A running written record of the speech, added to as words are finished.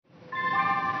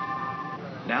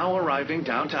now arriving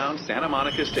downtown Santa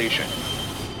Monica Station.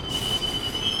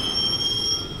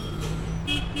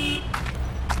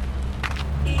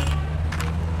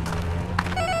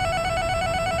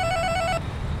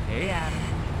 Hey Adam,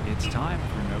 it's time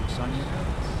for Notes on Your Notes.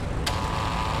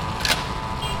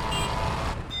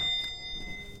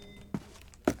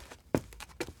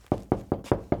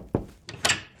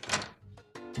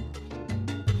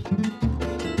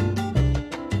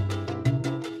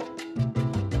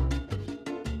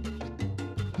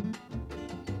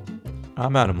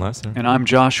 I'm Adam Lesser. And I'm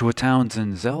Joshua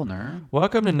Townsend Zellner.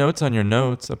 Welcome to Notes on Your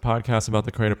Notes, a podcast about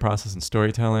the creative process and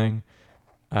storytelling.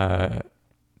 We're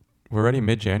already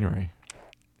mid-January.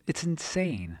 It's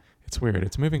insane. It's weird.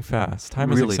 It's moving fast.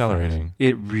 Time is Really accelerating. fast.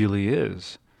 It really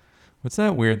is. What's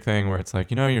that weird thing where it's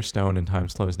like, you're stoned and time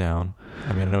slows down?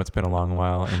 I mean, I know it's been a long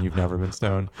while and you've never been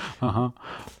stoned. Uh-huh.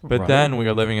 But Right. then we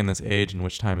are living in this age in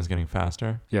which time is getting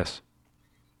faster. Yes.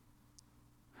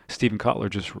 Stephen Kotler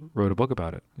just wrote a book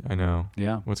about it. I know.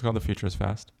 Yeah. What's it called? The future is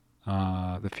fast?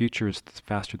 The future is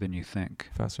faster than you think.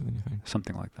 Faster than you think.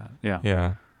 Something like that. Yeah.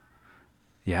 Yeah.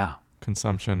 Yeah.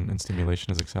 Consumption and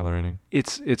stimulation is accelerating.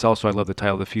 It's also, I love the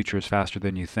title, The Future is Faster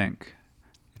Than You Think.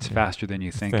 It's Yeah. faster than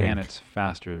you think, and it's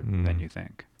faster than you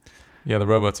think. Yeah, the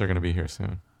robots are going to be here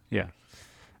soon. Yeah.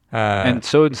 Uh, And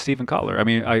so is Stephen Kotler. I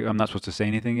mean, I'm not supposed to say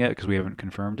anything yet because we haven't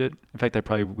confirmed it. In fact,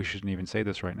 we shouldn't even say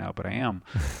this right now, but I am.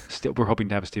 Still, we're hoping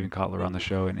to have Stephen Kotler on the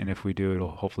show, and if we do,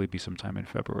 it'll hopefully be sometime in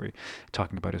February,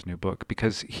 talking about his new book,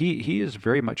 because he is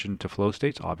very much into flow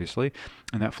states, obviously,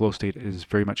 and that flow state is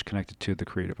very much connected to the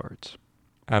creative arts.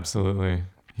 Absolutely.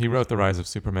 He wrote The Rise of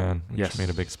Superman, which Yes. made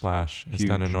a big splash. He's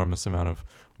done an Huge. enormous amount of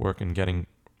work in getting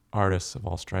artists of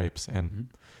all stripes and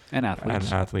And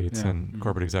athletes. Yeah. and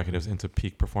corporate executives into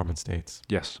peak performance states.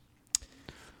 Yes.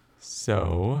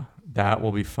 So that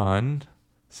will be fun.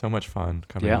 So much fun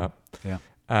coming Yeah. up. Yeah.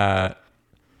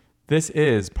 This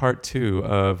is part 2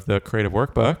 of the Creative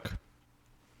Workbook.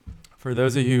 For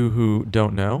those of you who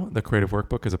don't know, the Creative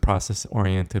Workbook is a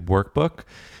process-oriented workbook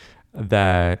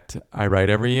that I write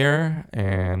every year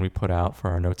and we put out for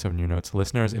our Notes on Your Notes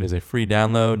listeners. It is a free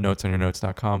download,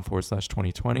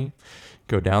 notesonyournotes.com/2020.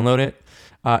 Go download it.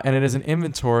 And it is an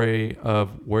inventory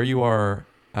of where you are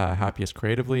happiest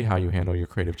creatively, how you handle your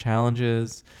creative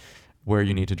challenges, where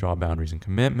you need to draw boundaries and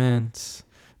commitments,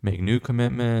 make new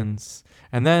commitments,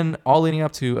 and then all leading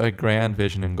up to a grand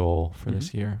vision and goal for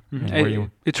this year. And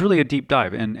where It's really a deep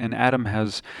dive, and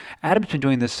Adam's been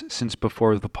doing this since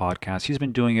before the podcast. He's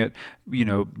been doing it,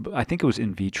 I think it was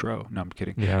in vitro. No, I'm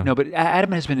kidding. Yeah. No, but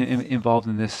Adam has been involved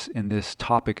in this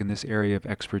topic, in this area of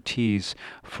expertise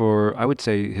for, I would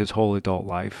say, his whole adult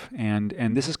life, and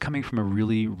this is coming from a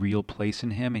really real place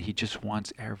in him, and he just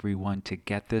wants everyone to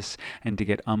get this and to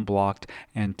get unblocked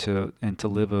and to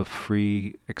live a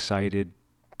free, excited,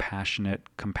 passionate,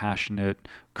 compassionate,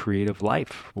 creative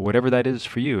life, whatever that is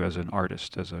for you as an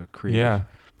artist, as a creative. Yeah.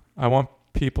 I want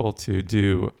people to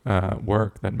do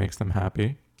work that makes them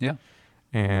happy. Yeah.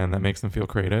 And that makes them feel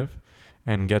creative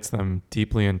and gets them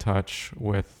deeply in touch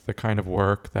with the kind of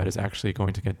work that is actually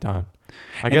going to get done.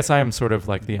 I guess I am sort of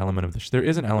like the element of this. There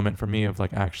is an element for me of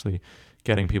like actually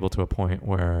getting people to a point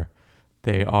where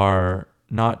they are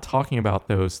not talking about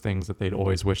those things that they'd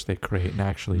always wish they'd create and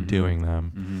actually doing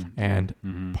them. And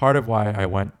part of why I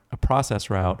went a process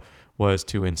route was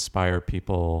to inspire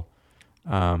people,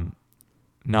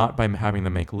 not by having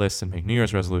them make lists and make New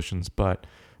Year's resolutions, but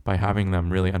by having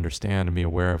them really understand and be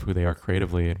aware of who they are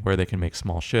creatively and where they can make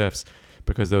small shifts,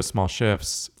 because those small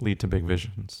shifts lead to big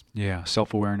visions. Yeah,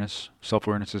 self-awareness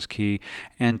is key,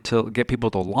 and to get people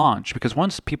to launch, because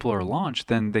once people are launched,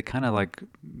 then they kind of like,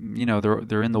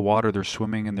 they're in the water, they're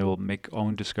swimming, and they'll make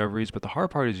own discoveries. But the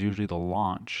hard part is usually the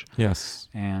launch. Yes.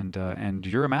 And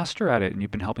you're a master at it, and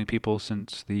you've been helping people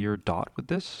since the year dot with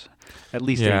this, at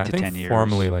least 8 to 10 years.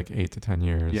 Formally like 8 to 10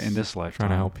 years. Yeah, in this lifetime.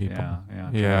 Trying to help people. Yeah.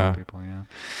 Trying to Yeah. help people, yeah.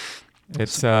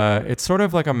 It's sort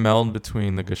of like a meld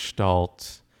between the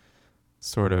Gestalt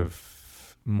sort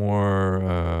of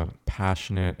more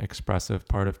passionate, expressive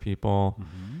part of people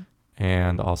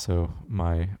and also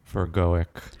my Virgoic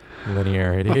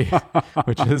linearity,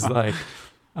 which is like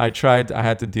I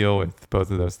had to deal with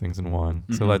both of those things in one.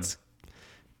 So let's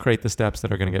create the steps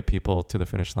that are going to get people to the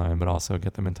finish line, but also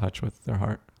get them in touch with their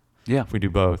heart. Yeah. If we do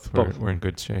both. We're in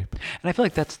good shape. And I feel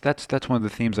like that's one of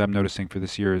the themes I'm noticing for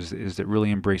this year is that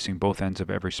really embracing both ends of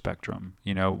every spectrum.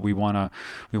 We want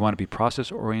to be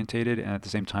process orientated, and at the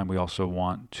same time we also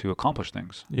want to accomplish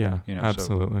things. Yeah,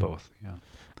 absolutely. So both. Yeah.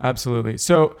 Absolutely.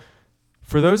 So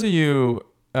for those of you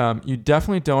you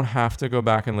definitely don't have to go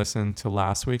back and listen to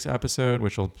last week's episode,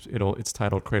 it's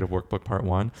titled Creative Workbook Part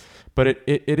 1, but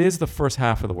it is the first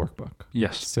half of the workbook.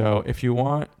 Yes. So if you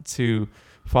want to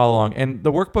follow along, and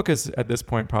the workbook is at this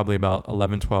point probably about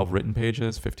 11, 12 written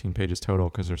pages, 15 pages total,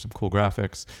 because there's some cool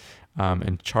graphics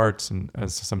and charts and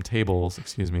some tables,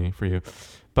 for you.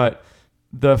 But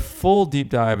the full deep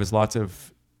dive is lots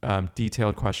of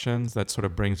detailed questions that sort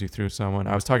of brings you through someone.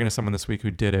 I was talking to someone this week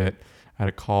who did it at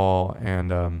a call,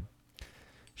 and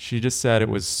she just said it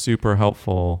was super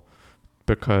helpful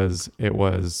because it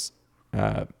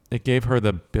gave her the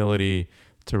ability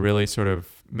to really sort of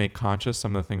make conscious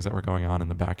some of the things that were going on in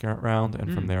the background,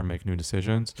 and from there make new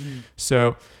decisions.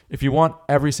 So if you want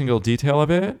every single detail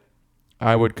of it,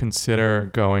 I would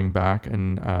consider going back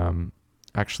and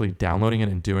actually downloading it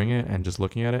and doing it and just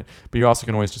looking at it. But you also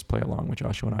can always just play along with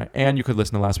Joshua and I. And you could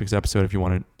listen to last week's episode if you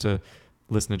wanted to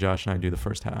listen to Josh and I do the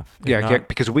first half.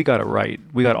 Because we got it right.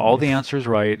 We got all the answers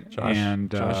right. Josh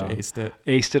aced it.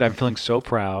 Aced it. I'm feeling so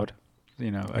proud.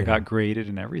 I got graded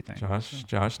and everything.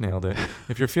 Josh nailed it.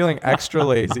 If you're feeling extra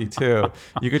lazy too,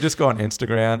 you could just go on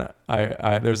Instagram.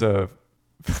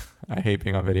 I hate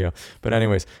being on video, but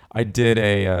anyways, I did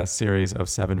a series of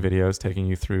 7 videos taking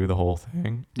you through the whole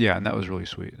thing. Yeah, and that was really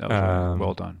sweet. That was really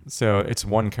well done. So it's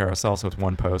one carousel, so it's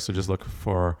one post. So just look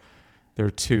for. There are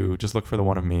 2. Just look for the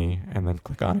one of me and then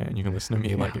click on it, and you can listen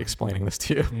to me explaining this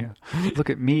to you. Yeah. Look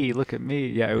at me.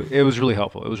 Yeah, it was really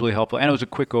helpful. And it was a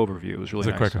quick overview. It was really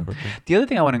nice. Quick overview. The other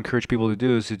thing I want to encourage people to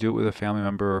do is to do it with a family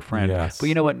member or a friend. Yes. But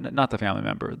you know what? Not the family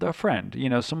member, the friend.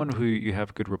 Someone who you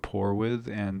have good rapport with,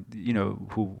 and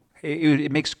who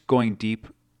it makes going deep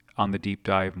on the deep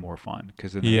dive more fun,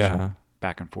 because then there's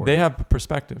back and forth. They have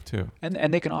perspective too,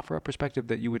 and they can offer a perspective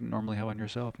that you wouldn't normally have on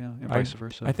yourself, and vice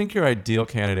versa. I think your ideal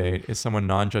candidate is someone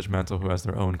non-judgmental who has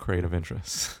their own creative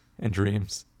interests and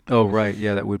dreams. Oh, right.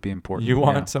 Yeah, that would be important. You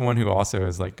want someone who also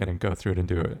is like going to go through it and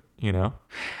do it,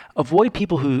 Avoid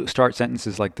people who start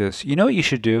sentences like this. You know what you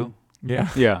should do? Yeah.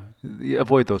 Yeah.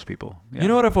 Avoid those people. Yeah. You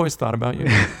know what I've always thought about you?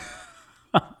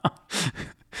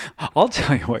 I'll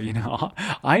tell you what,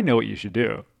 I know what you should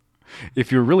do.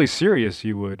 If you're really serious,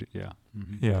 you would. Yeah.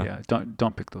 Mm-hmm. Yeah.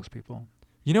 Don't pick those people.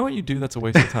 You know what you do that's a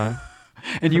waste of time?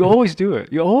 And you always do it.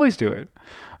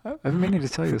 I've been meaning to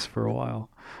tell you this for a while.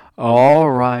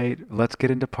 All right. Let's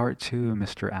get into part 2,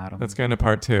 Mr. Adam. Let's get into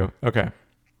part 2. Okay.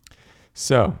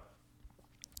 So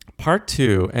part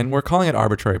 2, and we're calling it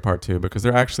arbitrary part 2 because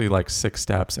there are actually like 6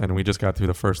 steps, and we just got through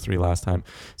the first 3 last time.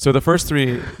 So the first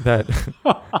 3 that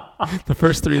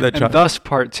and thus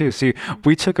part 2. See,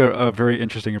 we took a very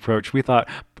interesting approach. We thought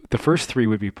the first 3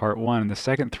 would be part 1, and the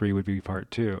second 3 would be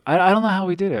part 2. I don't know how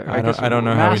we did it. I don't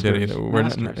know how we did it either.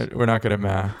 We're not good at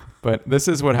math, but this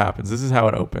is what happens. This is how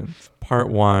it opens. Part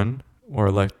 1,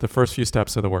 or like the first few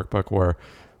steps of the workbook, were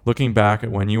looking back at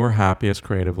when you were happiest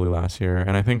creatively last year.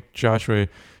 And I think, Joshua,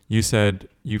 you said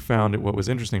you found what was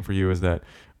interesting for you is that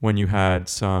when you had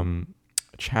some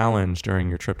challenge during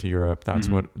your trip to Europe, that's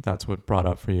what brought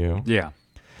up for you. Yeah.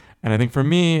 And I think for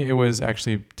me, it was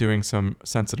actually doing some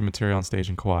sensitive material on stage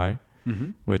in Kauai,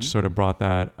 which sort of brought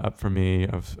that up for me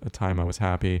of a time I was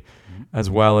happy, as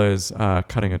well as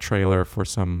cutting a trailer for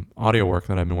some audio work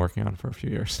that I've been working on for a few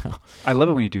years now. I love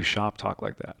it when you do shop talk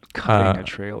like that, cutting a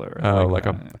trailer.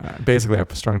 Basically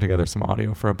I've strung together some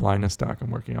audio for a blindness doc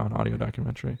I'm working on, audio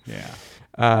documentary.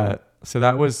 Yeah. So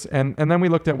that was, and then we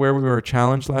looked at where we were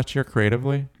challenged last year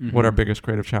creatively, what our biggest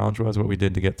creative challenge was, what we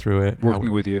did to get through it.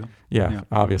 Working with you. Yeah,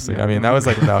 obviously. Yeah. I mean, that was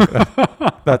like,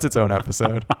 that's its own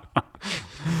episode.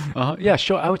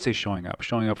 I would say showing up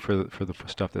for the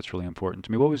stuff that's really important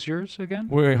to me. What was yours again?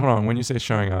 Wait, hold on. When you say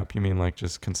showing up, you mean like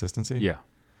just consistency? Yeah.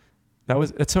 I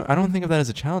don't think of that as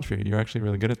a challenge for you. You're actually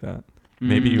really good at that.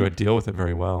 Maybe you would deal with it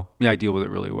very well. Yeah, I deal with it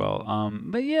really well.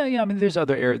 But yeah. I mean, there's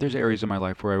areas in my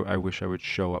life where I wish I would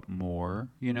show up more.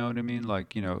 You know what I mean?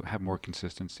 Like, have more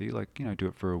consistency. Like, do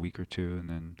it for a week or 2 and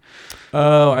then.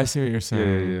 Oh, I see what you're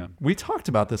saying. Yeah. We talked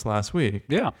about this last week.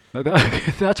 Yeah,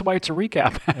 that's why it's a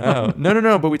recap. Oh,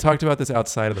 no. But we talked about this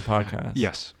outside of the podcast.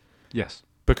 Yes.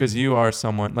 Because you are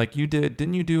someone like you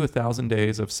didn't you do 1,000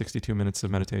 days of 62 minutes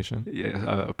of meditation? Yeah,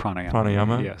 pranayama.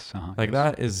 Pranayama? Yes.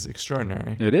 That is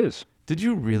extraordinary. It is. Did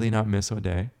you really not miss a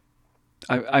day?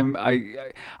 I'm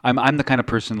the kind of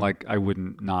person like I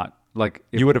wouldn't not like.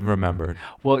 You would have remembered.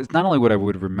 Well, it's not only what I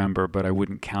would remember, but I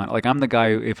wouldn't count. Like I'm the guy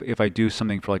if I do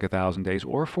something for like 1,000 days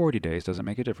or 40 days, doesn't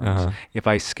make a difference. If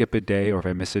I skip a day or if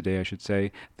I miss a day, I should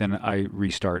say, then I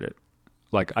restart it.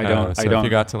 Like I don't. So if you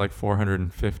got to like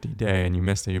 450 day and you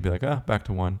missed it, you'd be like, back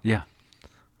to 1. Yeah.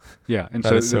 And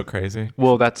that is so crazy.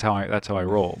 Well, that's how I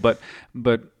roll. But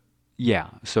Yeah.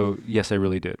 So yes, I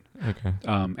really did. Okay.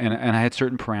 And I had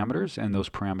certain parameters, and those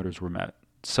parameters were met.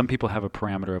 Some people have a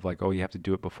parameter of like, oh, you have to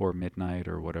do it before midnight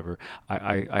or whatever.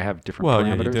 I have different Well, parameters.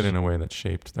 yeah, you did it in a way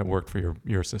that worked for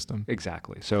your system.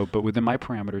 Exactly. So, but within my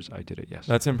parameters, I did it. Yes.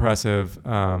 That's impressive,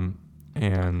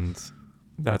 and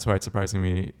that's why it's surprising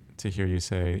me to hear you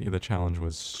say the challenge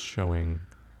was showing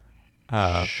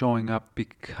up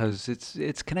because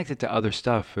it's connected to other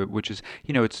stuff, which is,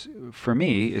 it's, for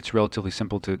me, it's relatively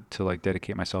simple to like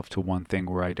dedicate myself to one thing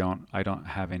where I don't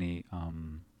have any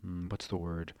what's the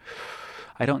word?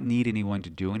 I don't need anyone to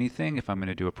do anything if I'm going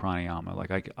to do a pranayama.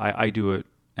 Like I do it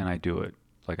and I do it.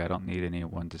 Like I don't need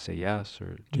anyone to say yes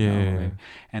or yeah.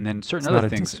 And then certain other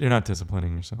things. You're not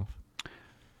disciplining yourself.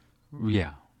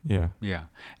 Yeah. Yeah. Yeah.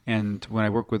 And when I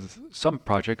work with some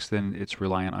projects, then it's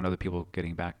reliant on other people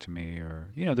getting back to me, or,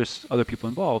 there's other people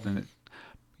involved, and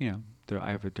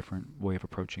I have a different way of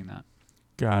approaching that.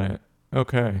 Got it.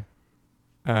 Okay.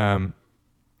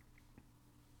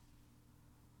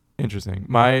 Interesting.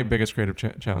 My biggest creative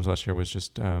challenge last year was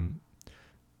just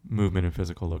movement and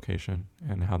physical location,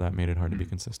 and how that made it hard to be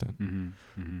consistent. Mm-hmm.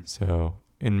 Mm-hmm. So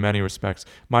in many respects,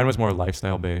 mine was more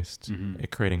lifestyle based,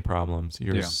 creating problems.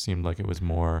 Yours seemed like it was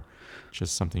more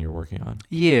just something you're working on.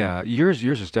 Yeah, yours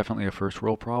is definitely a first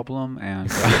world problem, and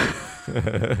I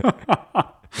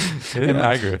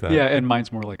agree with that. Yeah, and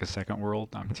mine's more like a second world.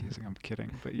 I'm teasing, I'm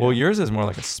kidding. But yeah. Well, yours is more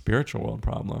like a spiritual world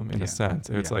problem in a sense.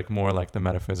 It's like more like the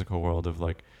metaphysical world of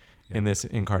like, in this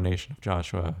incarnation of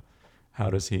Joshua, how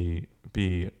does he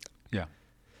be? Yeah.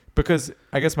 Because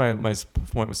I guess my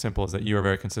point was simple, is that you are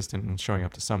very consistent in showing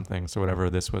up to something. So whatever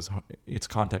this was, it's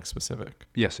context specific.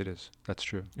 Yes, it is. That's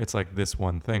true. It's like this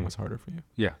one thing was harder for you.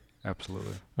 Yeah,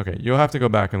 absolutely. Okay, you'll have to go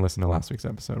back and listen to last week's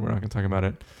episode. We're not going to talk about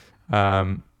it.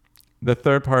 The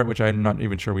third part, which I'm not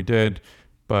even sure we did,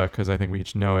 but because I think we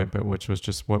each know it, but which was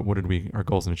just what did our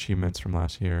goals and achievements from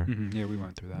last year. Mm-hmm. Yeah, we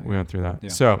went through that. We went through that. Yeah.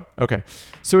 So, okay.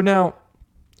 So now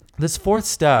this fourth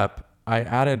step, I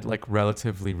added like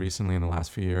relatively recently in the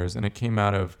last few years, and it came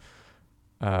out of,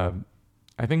 I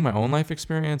think, my own life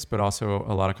experience, but also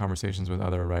a lot of conversations with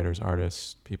other writers,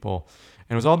 artists, people.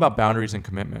 And it was all about boundaries and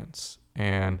commitments.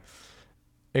 And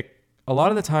a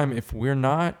lot of the time, if we're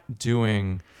not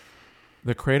doing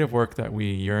the creative work that we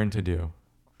yearn to do,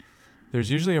 there's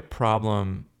usually a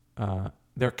problem.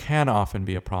 There can often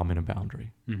be a problem in a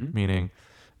boundary, meaning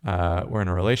we're in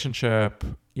a relationship,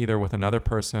 either with another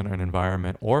person or an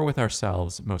environment, or with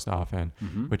ourselves most often,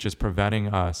 which is preventing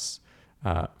us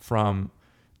from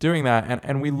doing that.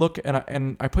 And we look,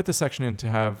 and I put this section in to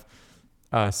have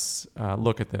us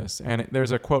look at this. And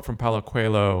there's a quote from Paulo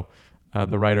Coelho,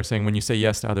 the writer, saying, when you say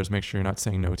yes to others, make sure you're not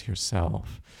saying no to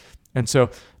yourself. And so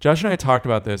Josh and I talked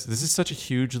about this. This is such a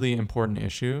hugely important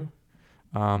issue.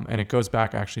 And it goes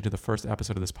back actually to the first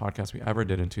episode of this podcast we ever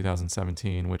did in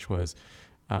 2017, which was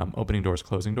opening doors,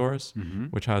 closing doors,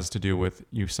 which has to do with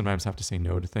you sometimes have to say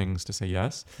no to things to say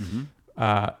yes.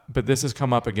 But this has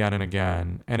come up again and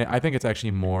again. And I think it's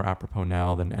actually more apropos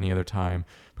now than any other time,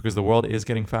 because the world is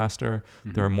getting faster.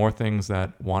 There are more things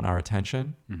that want our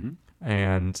attention.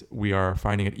 And we are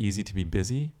finding it easy to be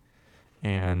busy.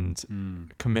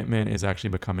 And commitment is actually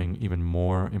becoming even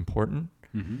more important.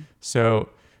 So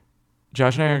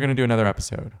Josh and I are going to do another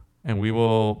episode, and we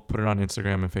will put it on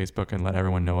Instagram and Facebook and let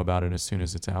everyone know about it as soon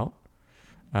as it's out.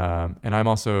 And I'm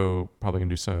also probably going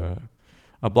to do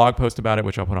a blog post about it,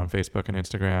 which I'll put on Facebook and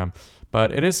Instagram.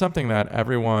 But it is something that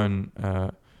everyone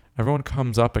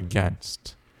comes up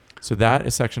against. So that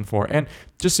is section 4. And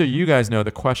just so you guys know,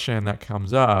 the question that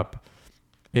comes up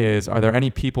is, are there any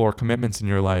people or commitments in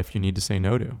your life you need to say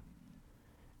no to?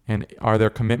 And are there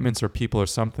commitments or people or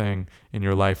something in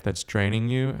your life that's draining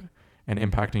you and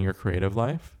impacting your creative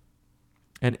life?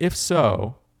 And if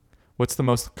so, what's the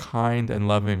most kind and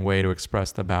loving way to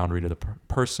express the boundary to the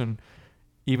person,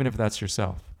 even if that's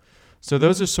yourself? So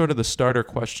those are sort of the starter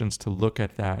questions to look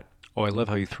at that. Oh, I love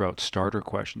how you throw out starter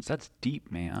questions. That's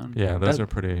deep, man. Yeah,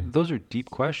 those are deep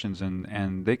questions,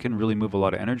 and they can really move a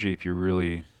lot of energy if you're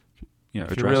really,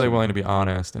 if you're really willing to be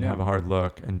honest and have a hard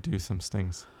look and do some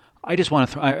things. I just want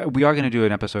to we are going to do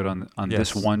an episode on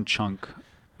this one chunk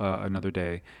another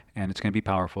day, and it's going to be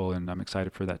powerful, and I'm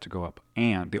excited for that to go up.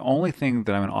 And the only thing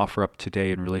that I'm going to offer up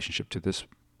today in relationship to this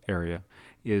area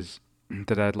is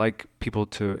that I'd like people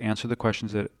to answer the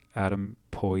questions that Adam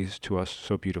posed to us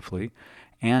so beautifully,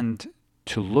 and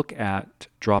to look at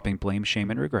dropping blame, shame,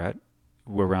 and regret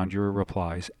around your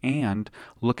replies, and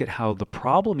look at how the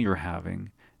problem you're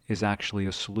having is actually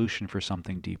a solution for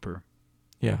something deeper.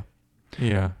 Yeah.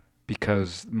 Yeah.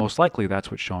 Because most likely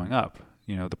that's what's showing up.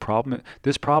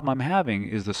 This problem I'm having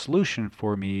is the solution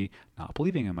for me not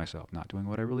believing in myself, not doing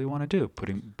what I really want to do,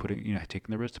 putting,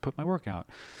 taking the risk to put my work out.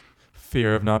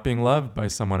 Fear of not being loved by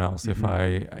someone else. If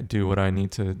I do what I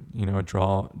need to,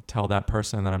 tell that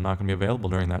person that I'm not going to be available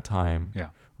during that time. Yeah.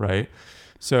 Right.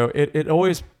 So it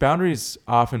always, boundaries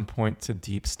often point to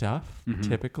deep stuff,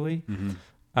 typically.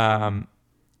 And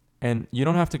you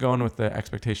don't have to go in with the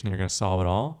expectation that you're going to solve it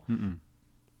all.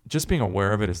 Just being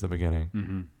aware of it is the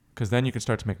beginning. Because then you can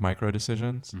start to make micro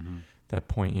decisions that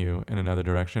point you in another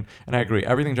direction. And I agree.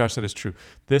 Everything Josh said is true.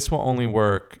 This will only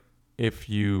work if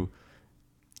you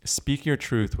speak your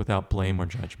truth without blame or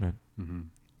judgment.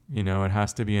 It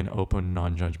has to be an open,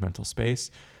 non-judgmental space.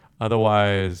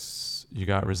 Otherwise, you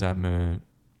got resentment.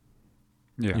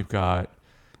 Yeah. You've got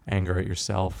anger at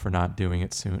yourself for not doing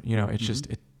it soon. It's just,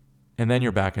 and then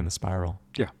you're back in the spiral.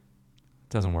 Yeah. It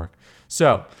doesn't work.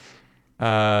 So,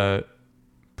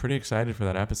 pretty excited for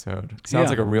that episode. Sounds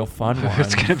like a real fun one.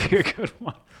 It's going to be a good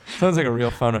one. Sounds like a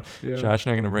real fun one. Yeah. Josh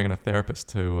and I are going to bring in a therapist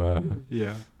to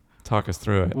talk us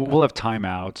through it. We'll have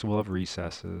timeouts. We'll have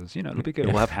recesses. It'll be good.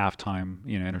 We'll have halftime,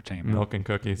 entertainment. Milk and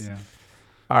cookies. Yeah.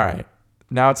 All right.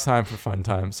 Now it's time for fun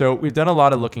time. So we've done a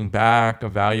lot of looking back,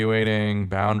 evaluating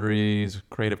boundaries,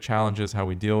 creative challenges, how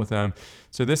we deal with them.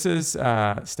 So this is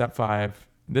step 5.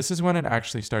 This is when it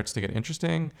actually starts to get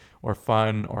interesting or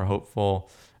fun or hopeful.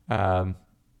 And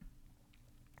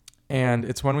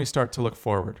it's when we start to look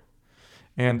forward.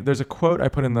 And there's a quote I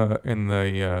put in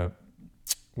the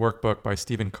workbook by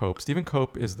Stephen Cope. Stephen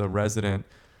Cope is the resident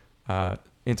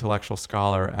intellectual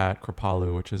scholar at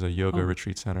Kripalu, which is a yoga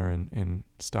retreat center in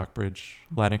Stockbridge,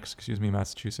 Lenox,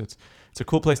 Massachusetts. It's a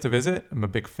cool place to visit. I'm a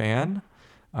big fan.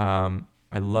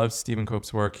 I love Stephen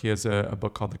Cope's work. He has a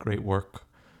book called The Great Work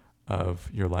of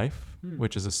Your Life,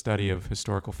 which is a study of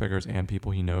historical figures and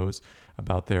people he knows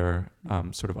about their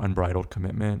sort of unbridled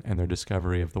commitment and their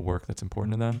discovery of the work that's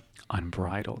important to them.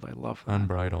 Unbridled. I love that.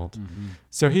 Unbridled.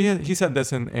 So he said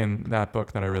this in that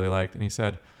book that I really liked, and he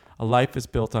said, a life is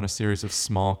built on a series of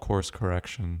small course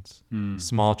corrections,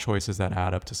 small choices that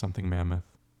add up to something mammoth.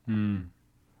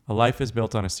 A life is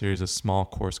built on a series of small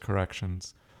course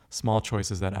corrections, small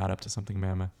choices that add up to something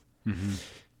mammoth.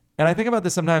 And I think about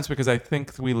this sometimes because I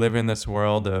think we live in this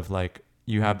world of like,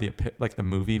 you have the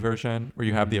movie version where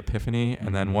you have the epiphany,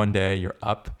 and then one day you're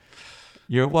up,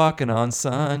 you're walking on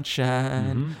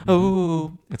sunshine.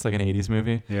 Oh, it's like an 80s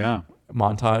movie. Yeah.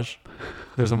 Montage.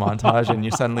 There's a montage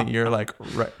and you're like,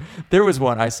 right. There was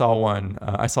one, I saw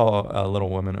a Little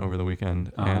Woman over the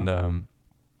weekend, and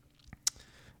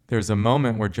there's a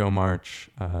moment where Jo March,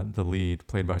 the lead,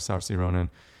 played by Saoirse Ronan,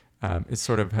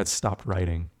 has stopped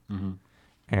writing.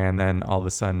 And then all of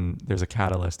a sudden there's a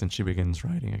catalyst and she begins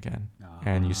writing again.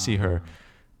 And you see her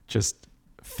just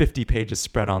 50 pages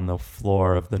spread on the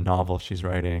floor of the novel she's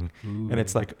writing. And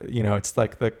it's like, it's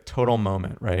like the total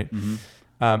moment, right?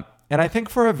 And I think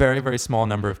for a very, very small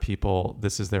number of people,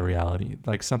 this is their reality.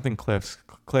 Like something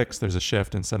clicks, there's a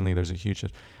shift, and suddenly there's a huge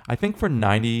shift. I think for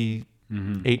 98%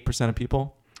 of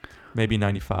people, maybe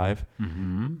 95,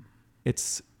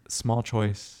 it's small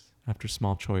choice after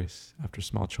small choice after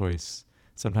small choice.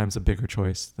 Sometimes a bigger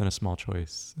choice than a small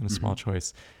choice and a small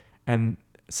choice. And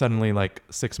suddenly like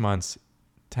 6 months,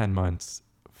 10 months,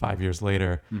 5 years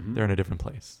later, they're in a different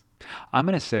place. I'm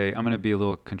going to be a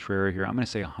little contrary here. I'm going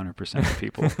to say 100% of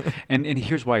people. and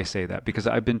here's why I say that, because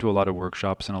I've been to a lot of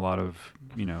workshops and a lot of,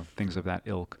 things of that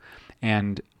ilk.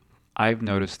 And I've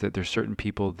noticed that there's certain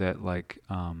people that like,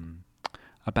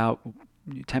 about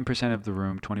 10% of the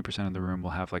room, 20% of the room will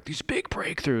have like these big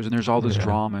breakthroughs, and there's all this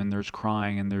drama, and there's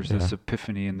crying, and there's this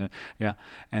epiphany, and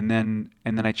and then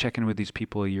I check in with these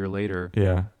people a year later,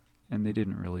 and they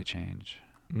didn't really change,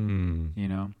 and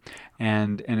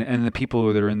the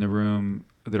people that are in the room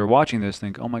that are watching this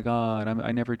think, oh my God,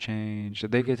 I never changed.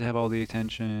 They get to have all the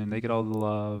attention, they get all the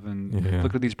love, and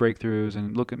look at these breakthroughs,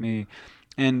 and look at me,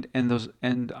 and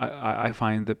I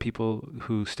find that people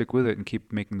who stick with it and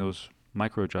keep making those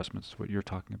micro adjustments, what you're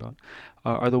talking about,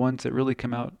 are the ones that really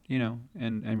come out,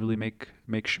 and really make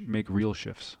real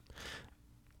shifts.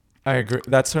 I agree.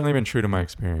 That's certainly been true to my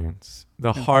experience.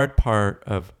 The hard part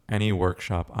of any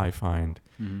workshop, I find,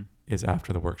 is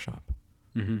after the workshop.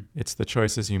 It's the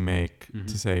choices you make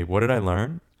to say, what did I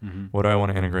learn? What do I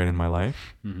want to integrate in my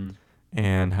life?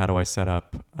 And how do I set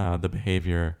up the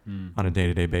behavior on a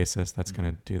day-to-day basis that's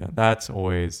going to do that? That's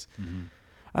always...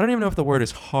 I don't even know if the word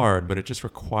is hard, but it just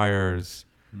requires...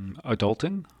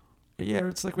 Adulting? Yeah,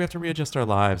 it's like we have to readjust our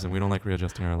lives, and we don't like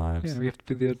readjusting our lives. Yeah, we have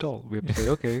to be the adult. We have to say,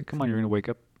 okay, come on, you're going to wake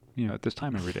up, at this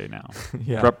time every day now.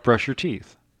 Yeah. Brush your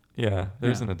teeth. Yeah,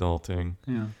 there's an adulting.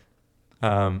 Yeah.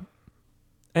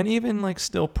 And even like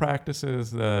still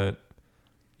practices that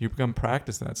you become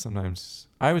practice that sometimes.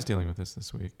 I was dealing with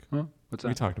this week. Huh? What's that?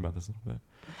 We talked about this a little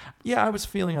bit. Yeah, I was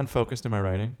feeling unfocused in my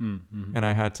writing, Mm-hmm. and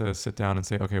I had to sit down and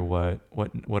say, okay, what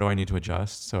do I need to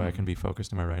adjust so I can be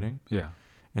focused in my writing? Yeah.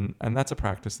 And that's a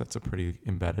practice that's a pretty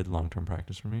embedded long-term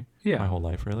practice for me. Yeah. My whole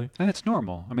life, really. And it's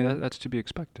normal. I mean, that's to be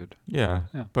expected. Yeah.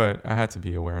 Yeah. But I had to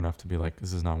be aware enough to be like,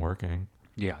 this is not working.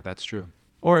 Yeah, that's true.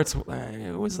 Or it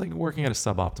was like working at a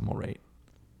suboptimal rate.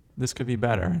 This could be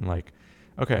better. And like,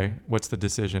 okay, what's the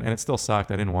decision? And it still sucked.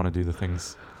 I didn't want to do the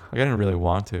things. Like, I didn't really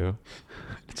want to.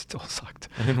 It still sucked.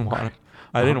 I didn't want to.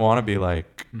 I didn't want to be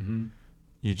like, Mm-hmm.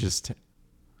 you just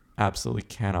absolutely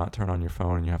cannot turn on your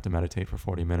phone and you have to meditate for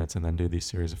 40 minutes and then do these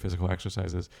series of physical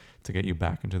exercises to get you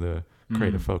back into the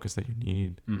creative focus that you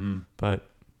need. Mm-hmm. But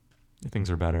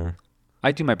things are better.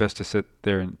 I do my best to sit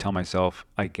there and tell myself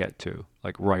I get to,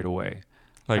 like right away.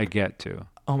 Like, I get to.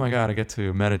 oh my God, I get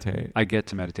to meditate. I get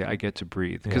to meditate. I get to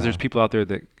breathe. Because Yeah. there's people out there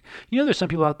that, there's some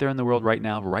people out there in the world right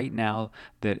now,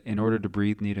 that in order to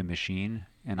breathe need a machine,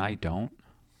 and I don't.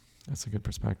 That's a good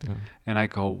perspective. And I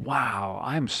go, wow,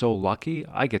 I'm so lucky.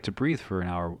 I get to breathe for an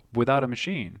hour without a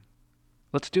machine.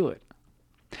 Let's do it.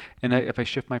 And if I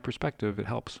shift my perspective, it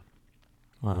helps.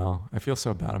 Wow. I feel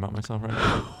so bad about myself right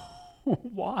now.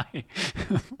 Why?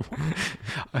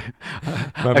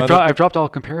 mother- I've dropped all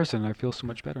comparison. I feel so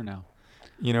much better now.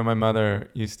 You know, my mother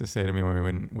used to say to me when we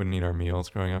wouldn't eat our meals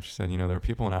growing up, she said, there are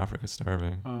people in Africa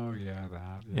starving. Oh yeah,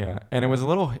 that. Yeah. And it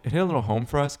hit a little home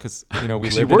for us because, we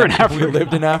 'Cause you lived were in in Africa. We Africa.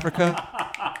 lived in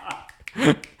Africa.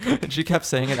 And she kept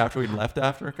saying it after we'd left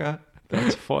Africa.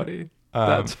 That's funny.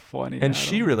 That's funny. And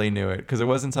she really knew it because it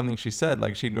wasn't something she said.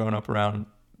 Like, she'd grown up around,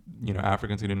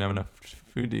 Africans who didn't have enough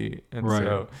food to eat. And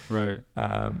so, right.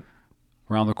 um,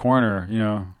 Around the corner,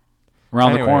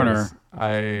 around the corner.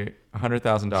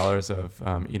 $100,000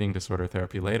 of eating disorder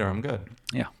therapy later, I'm good.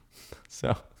 Yeah.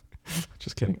 So,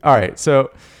 just kidding. All right.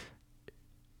 So,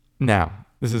 now,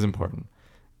 this is important.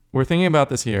 We're thinking about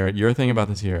this here. You're thinking about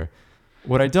this here.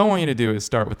 What I don't want you to do is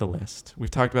start with the list. We've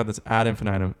talked about this ad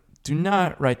infinitum. Do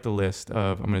not write the list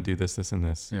of, I'm going to do this, this, and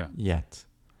this yet.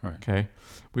 Right. Okay?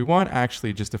 We want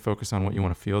actually just to focus on what you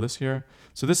want to feel this year.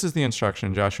 So this is the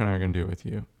instruction Joshua and I are going to do it with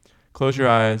you. Close your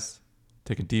eyes,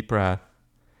 take a deep breath,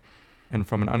 and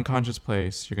from an unconscious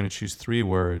place, you're going to choose 3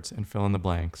 words and fill in the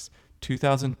blanks.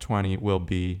 2020 will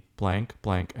be blank,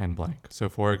 blank, and blank. So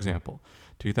for example,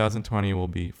 2020 will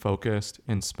be focused,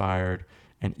 inspired,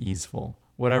 and easeful.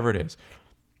 Whatever it is.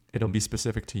 It'll be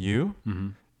specific to you,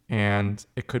 and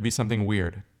it could be something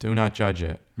weird. Do not judge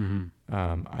it.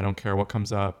 I don't care what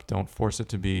comes up. Don't force it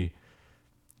to be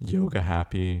yoga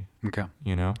happy. Okay.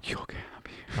 Yoga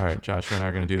happy. All right, Joshua and I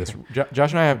are going to do this.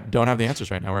 Josh and I don't have the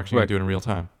answers right now. We're actually going to do it in real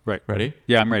time. Right. Ready?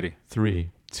 Yeah, I'm ready. 3,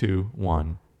 2,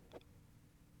 1.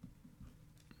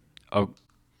 Oh,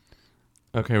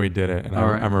 Okay, we did it. And All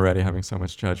right. I'm already having so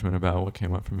much judgment about what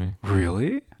came up for me.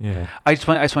 really? Yeah. I just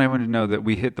want everyone to know that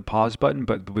we hit the pause button,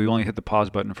 but we only hit the pause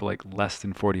button for like less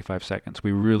than 45 seconds.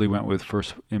 We really went with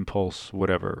first impulse,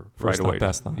 whatever, First right thought, away.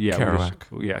 best thought. Yeah, Kerouac.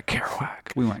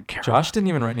 Kerouac. We went Kerouac. Josh didn't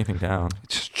even write anything down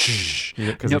Shh.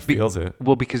 because No, he feels it.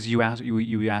 Well, because you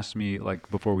asked me like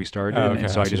before we started, Oh, okay.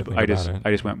 and so I should think about it.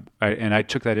 I just went and I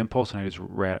took that impulse and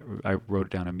I wrote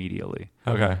it down immediately.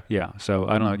 Okay. Yeah. So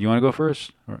I don't know. You want to go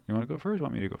first? Or you want to go first? You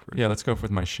want me to go first? Yeah, let's go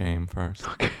with my shame first.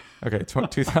 Okay. Okay,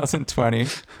 2020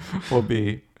 will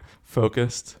be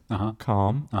focused, Uh-huh.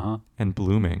 calm, Uh-huh. and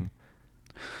blooming.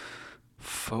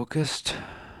 Focused,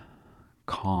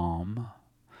 calm,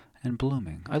 and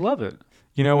blooming. I love it.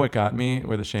 You know what got me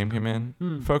where the shame came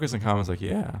in? Focus and calm was like,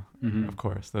 yeah, Mhm. of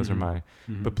course, those are my.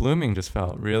 Mhm. But blooming just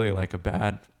felt really like a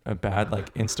bad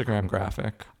like Instagram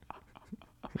graphic.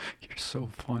 You're so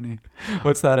funny.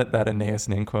 What's that Aeneas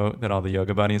Nin quote that all the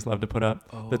yoga bunnies love to put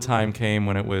up? The time came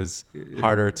when it was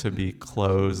harder to be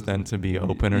closed than to be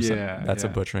open, or something. That's a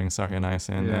butchering. Sorry, Aeneas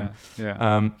Nin.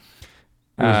 Yeah.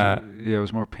 It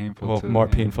was more painful. More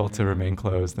painful to remain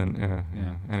closed than.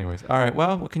 Anyways, all right.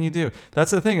 Well, what can you do?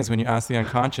 That's the thing is when you ask the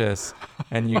unconscious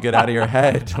and you get out of your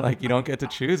head, like you don't get to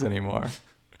choose anymore.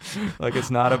 Like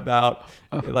it's not about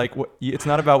it's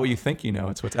not about what you think you know.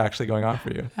 It's what's actually going on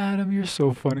for you. Adam, you're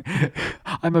so funny.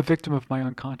 I'm a victim of my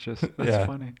unconscious. That's Yeah.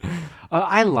 funny.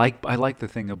 I like the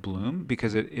thing of bloom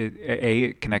because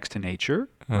it connects to nature,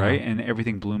 right? And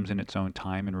everything blooms in its own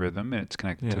time and rhythm, and it's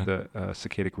connected to the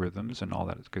circadic rhythms and all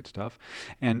that good stuff.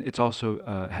 And it's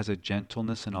also has a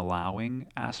gentleness and allowing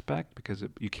aspect because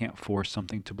you can't force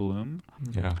something to bloom.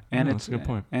 Yeah, And that's a good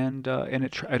point. And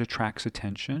it attracts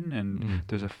attention, and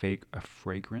there's a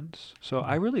fragrance. So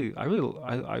I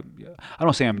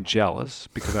don't say I'm jealous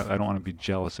because I don't want to be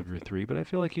jealous of your 3, but I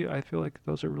feel like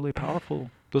those are really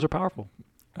powerful. Those are powerful.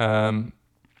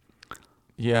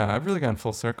 Yeah, I've really gone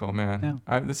full circle, man.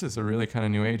 Yeah. This is a really kind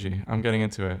of new agey. I'm getting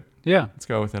into it. Yeah. Let's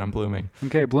go with it. I'm blooming.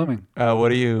 Okay, blooming. What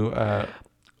do you?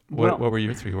 Well, what were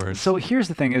your 3 words? So here's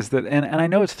the thing: is that, and I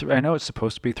know I know it's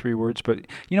supposed to be 3 words, but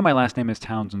my last name is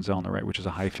Townsend Zellner, right? Which is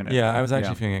a hyphenate. Yeah, I was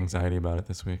actually feeling anxiety about it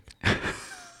this week.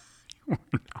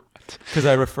 Because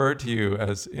I referred to you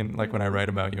as when I write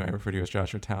about you, I refer to you as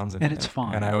Joshua Townsend. And it's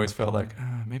fine. And I always felt like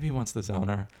maybe he wants the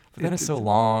Zellner, but then it's so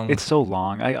long. It's so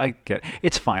long. I get it.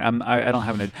 It's fine. I don't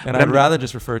have an. And I'd rather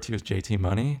just refer to you as JT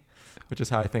Money, which is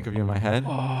how I think of you in my head.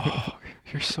 Oh,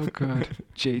 you're so good,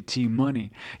 JT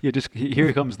Money. Yeah, just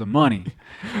here comes the money.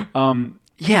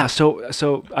 Yeah,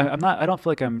 so I'm not. I don't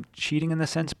feel like I'm cheating in the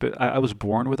sense, but I was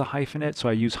born with a hyphenate, so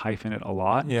I use hyphenate a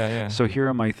lot. Yeah. So here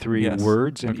are my 3 Yes.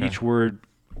 words, and Okay. each word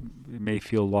may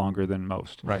feel longer than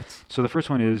most. Right. So the first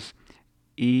one is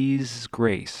ease,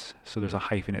 grace. So there's a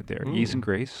hyphenate there. Ooh. Ease and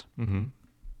grace. Mm-hmm.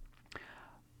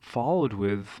 Followed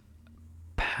with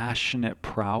passionate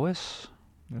prowess.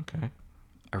 Okay.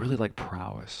 I really like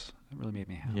prowess. It really made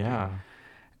me happy. Yeah.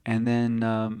 And then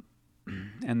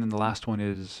the last one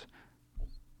is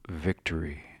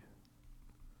victory.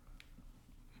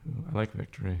 Ooh, I like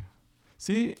victory.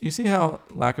 You see how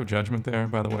lack of judgment there,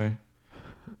 by the way?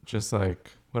 Just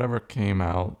like whatever came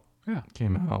out. Yeah.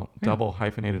 Yeah. Double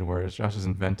hyphenated words. Josh is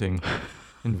inventing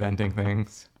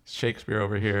things. Shakespeare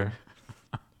over here.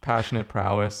 Passionate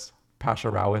prowess.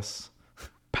 Pasharawis.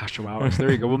 Pashawawis.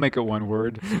 There you go. We'll make it one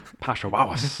word.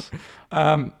 Pashawawis.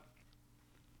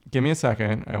 Give me a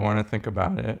second. I want to think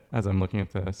about it as I'm looking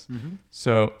at this. Mm-hmm.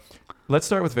 So let's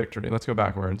start with victory. Let's go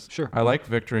backwards. Sure. I like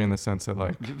victory in the sense that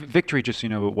like Victory, just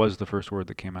it was the first word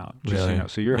that came out. Just Really?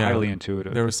 so you're Yeah. highly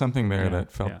intuitive. there was something there Yeah,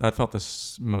 that felt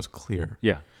the most clear.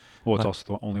 Yeah. Well, it's Like-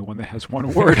 also the only one that has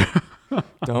one word.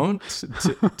 Don't.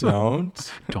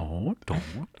 Don't.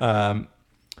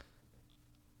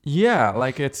 Yeah,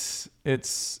 like it's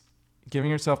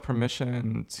giving yourself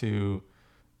permission to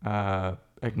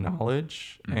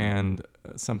acknowledge Mhm. and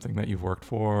something that you've worked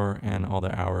for and all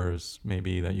the hours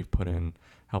maybe that you've put in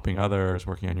helping others,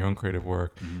 working on your own creative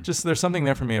work. Mhm. Just there's something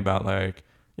there for me about like,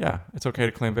 yeah, it's okay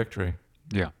to claim victory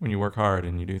Yeah. when you work hard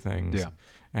and you do things. Yeah.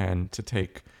 And to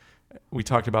take, we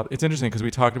talked about, it's interesting because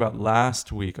we talked about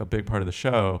last week, a big part of the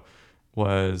show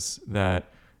was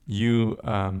that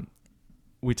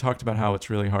we talked about how it's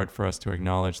really hard for us to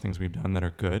acknowledge things we've done that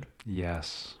are good.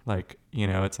 Yes. Like,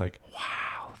 it's like, Wow.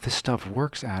 This stuff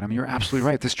works, Adam. You're absolutely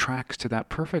right. This tracks to that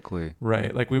perfectly.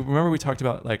 right. Like we talked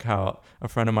about like how a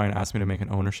friend of mine asked me to make an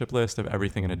ownership list of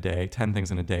everything in a day, 10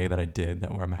 things in a day that I did that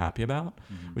I'm happy about,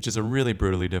 Mhm. which is a really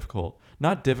brutally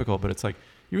not difficult, but it's like,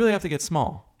 you really have to get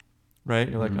small, right?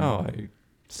 You're like, Mhm. oh, I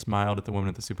smiled at the woman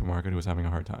at the supermarket who was having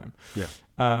a hard time.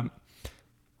 Yeah.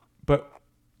 But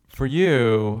for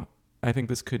you, I think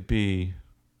this could be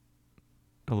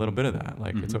a little bit of that.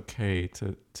 Like it's Mhm. okay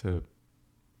to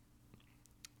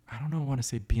I don't know, I want to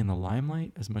say be in the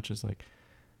limelight as much as like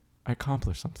I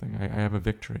accomplished something. I have a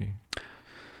victory.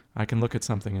 I can look at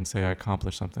something and say I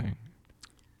accomplished something.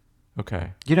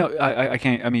 Okay. I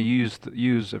can't. I mean,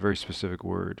 use a very specific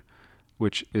word,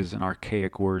 which is an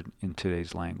archaic word in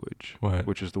today's language. What?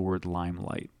 Which is the word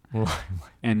limelight. Did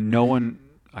And no one,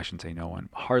 I shouldn't say no one,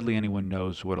 hardly anyone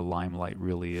knows what a limelight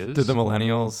really is. the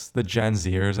millennials, the Gen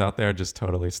Zers out there just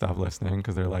totally stop listening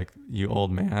because they're like, you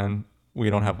old man, we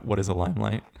don't have, what is a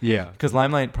limelight? Yeah. Because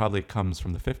limelight probably comes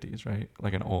from the 50s, right?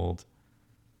 Like an old,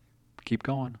 Keep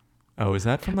going. oh, is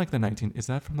that from like is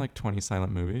that from like 20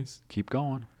 silent movies? Keep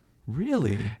going.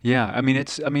 Really? Yeah.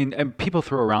 And people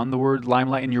throw around the word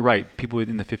limelight, and you're right. People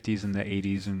in the 50s and the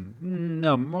 80s, and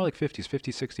no, more like 50s,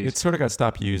 60s. It sort of got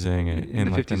stopped using in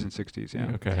the like 50s and 60s,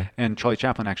 yeah. Okay. And Charlie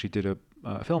Chaplin actually did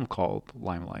a film called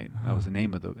Limelight. That was Oh. the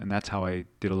name of and that's how I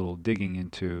did a little digging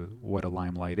into what a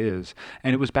limelight is.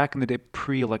 And it was back in the day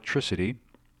pre-electricity,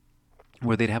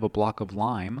 where they'd have a block of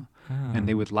lime, and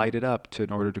they would light it up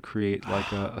in order to create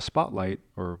like a spotlight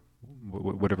or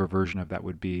whatever version of that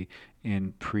would be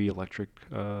in pre-electric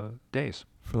days.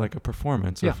 For like a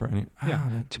performance Yeah. or for any. Yeah,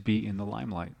 Ah, to be in the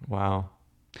limelight. wow.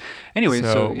 Anyway,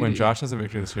 so when Josh has a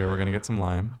victory this year, we're gonna get some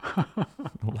lime,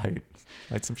 light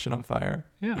some shit on fire,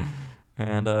 yeah,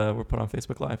 and we're put on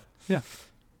Facebook Live.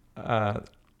 yeah.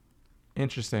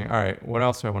 Interesting. All right, what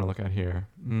else do I want to look at here?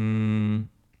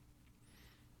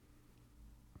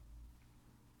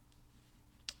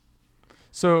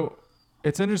 So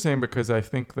it's interesting because I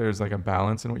think there's like a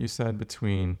balance in what you said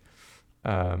between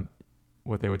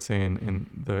what they would say in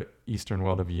the Eastern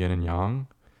world of yin and yang.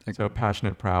 So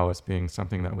passionate prowess being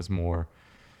something that was more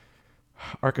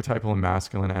archetypal and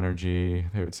masculine energy.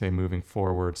 They would say moving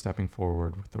forward, stepping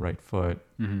forward with the right foot,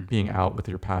 being out with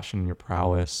your passion, your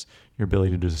prowess, your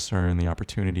ability to discern the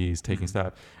opportunities, taking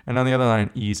steps. And on the other line,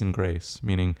 ease and grace,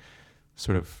 meaning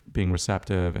sort of being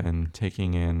receptive and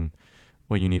taking in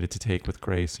what you needed to take with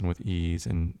grace and with ease,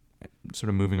 and sort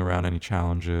of moving around any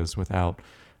challenges without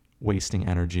wasting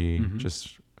energy.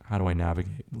 Just how do I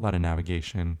navigate? A lot of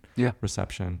navigation,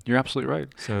 reception. You're absolutely right.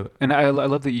 So, and I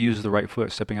love that you use the right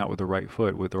foot, stepping out with the right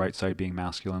foot, with the right side being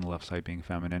masculine, the left side being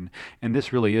feminine. And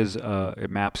this really is, it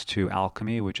maps to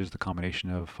alchemy, which is the combination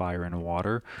of fire and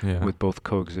water, with both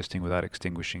coexisting without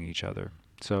extinguishing each other.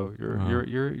 So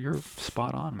you're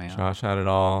spot on, man. Josh had it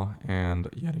all, and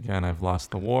yet again, I've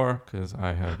lost the war because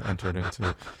I have entered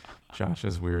into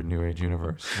Josh's weird New Age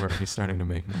universe where he's starting to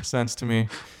make more sense to me.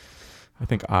 I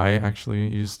think I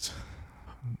actually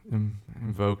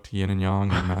invoked yin and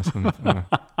yang and masculine. I'm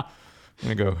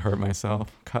gonna go hurt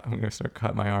myself. I'm gonna start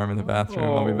cutting my arm in the bathroom.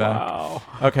 I'll be back. Wow.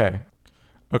 Okay.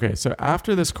 So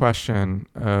after this question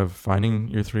of finding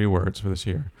your 3 words for this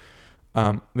year,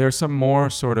 there's some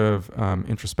more sort of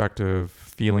introspective,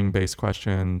 feeling-based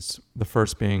questions. The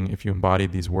first being, if you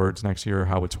embodied these words next year,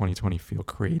 how would 2020 feel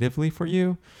creatively for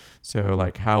you? So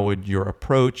like, how would your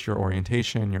approach, your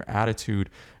orientation, your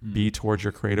attitude be towards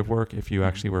your creative work if you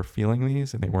actually were feeling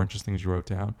these and they weren't just things you wrote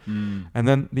down? And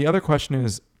then the other question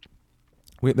is,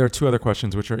 there are 2 other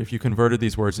questions, which are, if you converted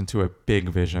these words into a big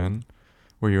vision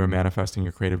where you were manifesting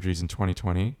your creative dreams in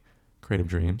 2020, creative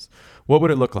dreams, what would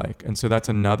it look like? And so that's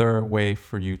another way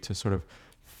for you to sort of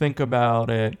think about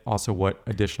it. Also, what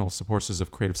additional sources of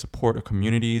creative support or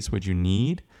communities would you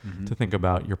need to think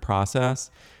about your process?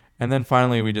 And then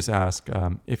finally, we just ask,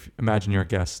 imagine you're a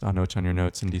guest on Notes on Your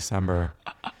Notes in December,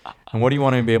 and what do you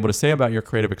want to be able to say about your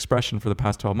creative expression for the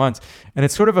past 12 months? And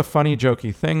it's sort of a funny,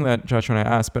 jokey thing that Joshua and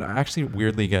I asked, but I actually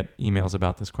weirdly get emails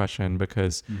about this question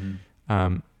because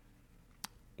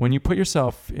when you put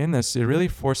yourself in this, it really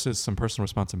forces some personal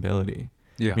responsibility.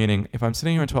 Yeah. Meaning, if I'm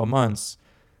sitting here in 12 months,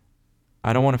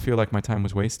 I don't want to feel like my time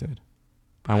was wasted.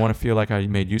 I want to feel like I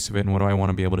made use of it, and what do I want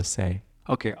to be able to say?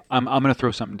 Okay, I'm going to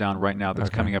throw something down right now that's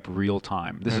coming up real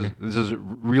time. This is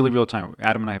really real time.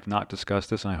 Adam and I have not discussed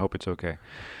this, and I hope it's okay.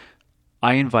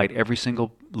 I invite every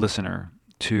single listener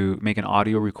to make an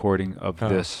audio recording of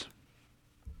this,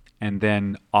 and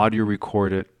then audio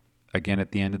record it again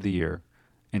at the end of the year,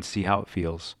 and see how it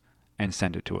feels, and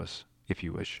send it to us if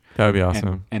you wish. That would be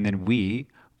awesome. And then we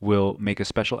will make a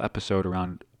special episode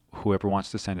around whoever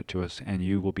wants to send it to us, and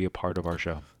you will be a part of our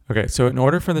show. Okay, so in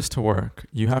order for this to work,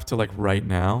 you have to, like, right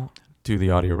now do the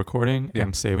audio recording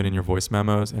and save it in your voice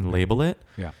memos and label it.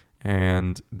 Yeah.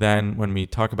 And then when we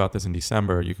talk about this in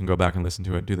December, you can go back and listen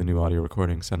to it, do the new audio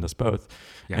recording, send us both,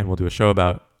 and we'll do a show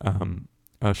about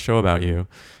you.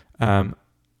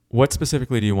 What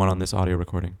specifically do you want on this audio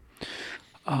recording?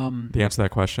 The answer to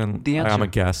that question, I'm a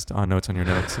guest on Notes on Your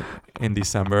Notes in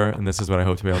December, and this is what I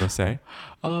hope to be able to say.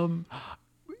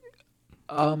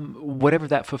 Whatever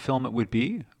that fulfillment would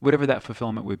be,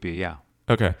 yeah.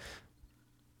 Okay.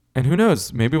 And who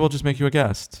knows, maybe we'll just make you a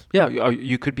guest. Yeah,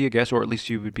 you could be a guest, or at least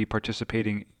you would be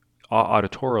participating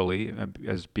auditorily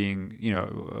as being,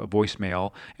 a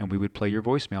voicemail, and we would play your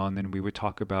voicemail, and then we would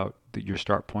talk about your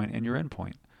start point and your end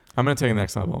point. I'm going to take it to the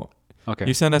next level. Okay.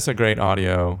 You send us a great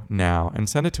audio now, and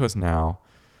send it to us now.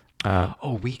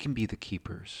 We can be the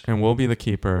keepers. And we'll be the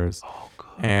keepers. Oh,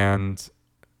 good. And,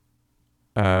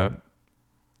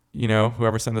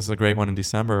 whoever sent us a great one in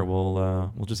December,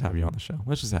 we'll just have you on the show.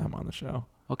 Let's just have him on the show.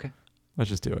 Okay. Let's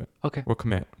just do it. Okay. We'll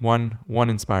commit. One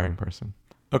inspiring person.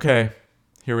 Okay.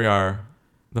 Here we are.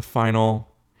 The final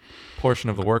portion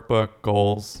of the workbook.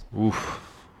 Goals. Oof.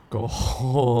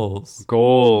 Goals.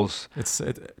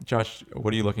 Josh,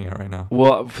 what are you looking at right now?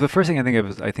 Well, the first thing I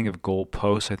think of goal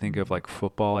posts. I think of like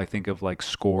football. I think of like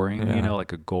scoring,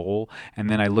 like a goal. And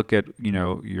then I look at,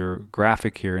 your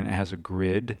graphic here, and it has a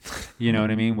grid, you know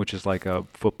what I mean? Which is like a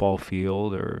football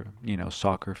field or,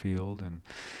 soccer field. And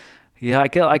yeah, I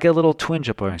get a little twinge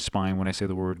up my spine when I say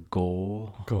the word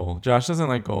goal. Goal. Josh doesn't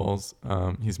like goals.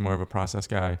 He's more of a process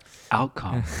guy.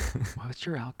 Outcome. What's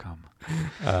your outcome?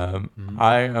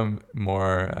 I am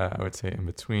more, I would say, in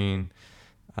between.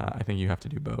 I think you have to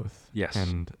do both. Yes.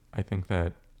 And I think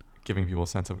that giving people a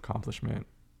sense of accomplishment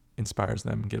inspires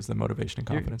them, gives them motivation and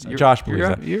confidence. Josh believes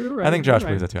that. You're right. I think Josh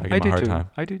believes that too. I give him a hard time.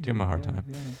 I do too. Give him a hard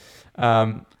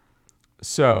time.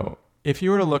 So if you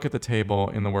were to look at the table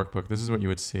in the workbook, this is what you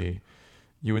would see.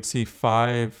 You would see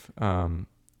five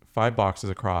boxes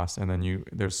across, and then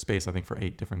there's space, I think, for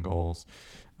 8 different goals.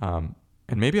 And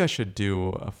maybe I should do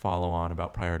a follow-on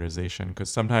about prioritization,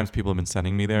 because sometimes people have been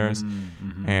sending me theirs,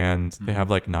 and they have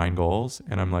like 9 goals,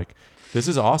 and I'm like, this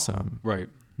is awesome. Right.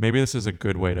 Maybe this is a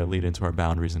good way to lead into our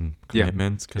boundaries and Yeah.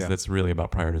 commitments, because Yeah. that's really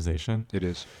about prioritization. It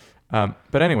is.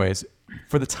 But anyways,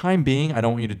 for the time being, I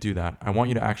don't want you to do that. I want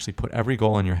you to actually put every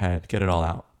goal in your head, get it all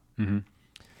out.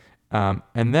 Mm-hmm.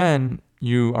 And then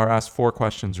you are asked 4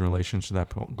 questions in relation to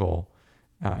that goal.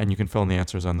 And you can fill in the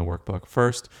answers on the workbook.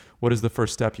 First, what is the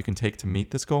first step you can take to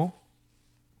meet this goal?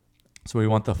 So we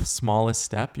want the smallest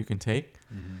step you can take.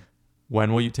 Mm-hmm.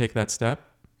 When will you take that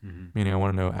step? Mm-hmm. Meaning I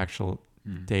want to know actual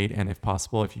date, and if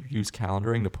possible, if you use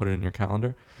calendaring, to put it in your calendar.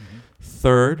 Mm-hmm.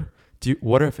 Third,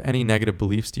 what if any negative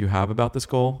beliefs do you have about this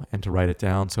goal, and to write it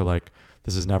down. So like,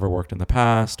 this has never worked in the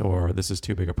past, or this is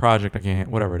too big a project, I can't,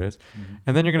 whatever it is. Mm-hmm.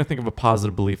 And then you're going to think of a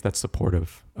positive belief that's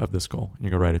supportive of this goal, and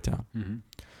you're going to write it down. Mm-hmm.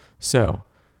 So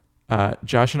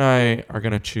Josh and I are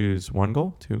going to choose 1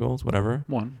 goal, 2 goals, whatever.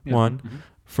 One. One. Mm-hmm.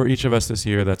 For each of us this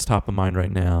year that's top of mind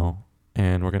right now,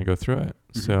 and we're going to go through it.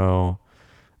 Mhm. So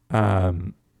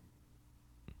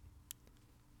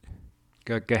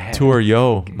Go ahead. tour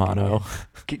yo motto.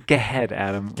 Go ahead,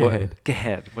 Adam. Go ahead. Go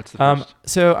ahead. What's the first?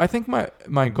 So I think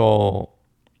my goal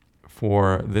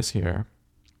for this year,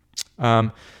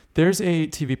 there's a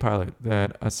TV pilot,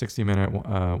 that a 60-minute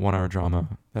 1-hour drama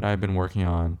that I've been working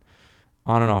on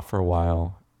and off for a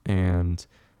while, and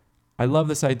I love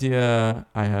this idea.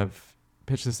 I have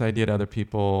pitched this idea to other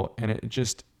people, and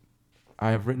I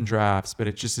have written drafts, but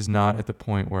it just is not at the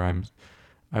point where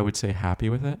I would say, happy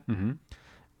with it. Mm-hmm.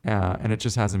 And it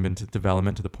just hasn't been to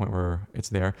development to the point where it's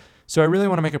there. So I really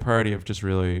want to make a priority of just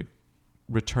really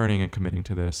returning and committing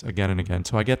to this again and again.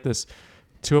 So I get this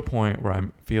to a point where I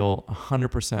feel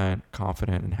 100%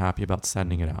 confident and happy about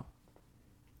sending it out.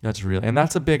 And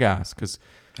that's a big ask, because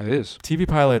It is. TV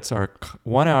pilots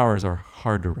 1 hours are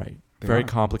hard to write. They Very are.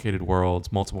 complicated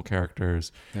worlds, multiple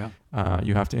characters. Yeah.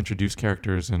 You have to introduce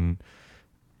characters and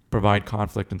provide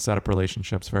conflict and set up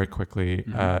relationships very quickly.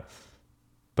 Mhm.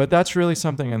 But that's really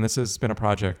something, and this has been a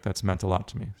project that's meant a lot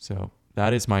to me. So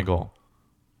that is my goal.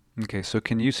 Okay. So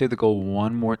can you say the goal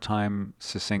one more time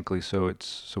succinctly, so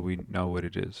we know what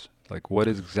it is? Like, what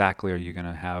exactly are you going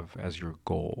to have as your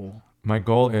goal? My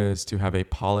goal is to have a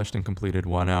polished and completed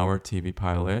 1-hour TV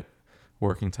pilot,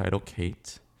 working title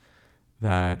Kate,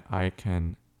 that I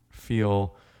can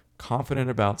feel confident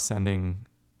about sending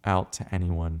out to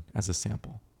anyone as a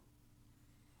sample.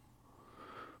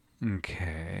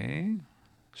 Okay.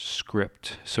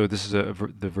 Script. So this is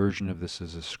the version of this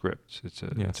is a script. It's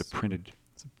a Yes. printed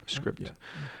script.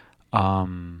 Yeah.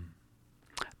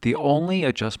 The only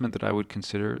adjustment that I would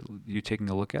consider you taking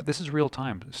a look at, this is real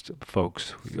time,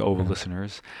 folks, over Yeah.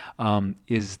 listeners,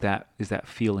 is that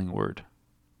feeling word.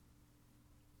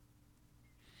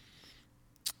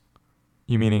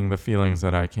 You meaning the feelings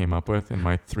that I came up with in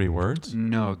my 3 words?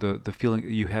 No, the feeling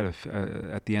you had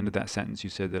at the end of that sentence. You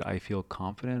said that I feel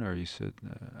confident, or you said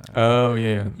Oh,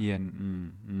 yeah. yeah,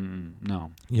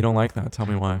 no, You don't like that? Tell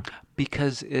me why.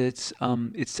 because it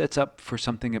sets up for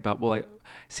something about, well,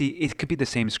 it could be the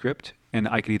same script, and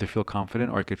I could either feel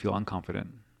confident or I could feel unconfident.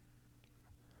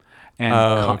 And,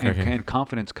 and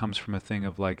confidence comes from a thing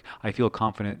of like, I feel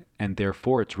confident and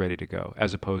therefore it's ready to go,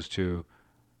 as opposed to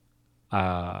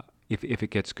if it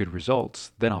gets good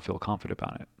results, then I'll feel confident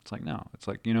about it. It's like, no, it's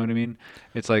like, you know what I mean?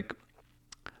 It's like,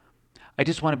 I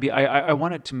just want to be, I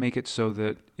want it to make it so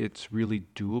that it's really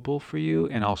doable for you,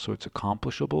 and also it's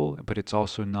accomplishable, but it's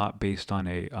also not based on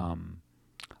a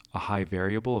high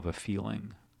variable of a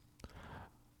feeling.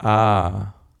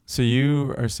 So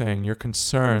you are saying you're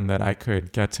concerned that I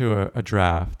could get to a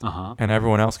draft and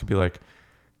everyone else could be like,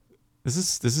 this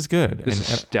is good. This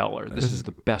is stellar. This is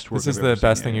the best work. This is I've the ever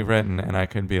best seen. thing you've written. And I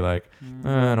could be like,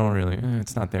 I don't really,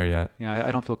 it's not there yet. Yeah,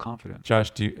 I don't feel confident.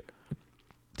 Josh,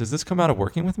 does this come out of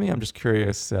working with me? I'm just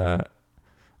curious. I'm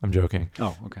joking.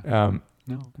 Oh, okay.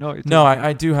 No,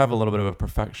 I do have a little bit of a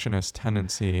perfectionist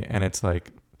tendency, and it's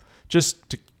like, just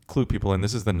to clue people in,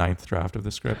 this is the 9th draft of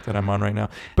the script that I'm on right now.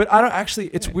 But I don't actually,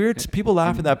 it's weird. People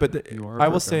laugh at that, but I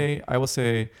will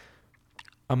say,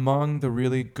 among the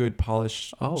really good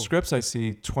polished scripts I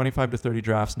see, 25 to 30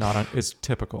 drafts is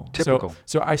typical.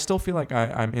 So I still feel like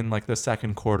I'm in like the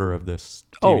second quarter of this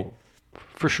TV. Oh,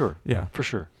 for sure. Yeah. For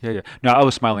sure. Yeah. No, I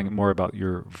was smiling more about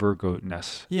your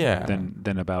Virgo-ness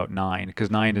than about 9,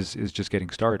 because 9 is just getting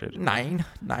started. 9.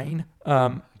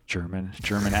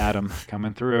 German Adam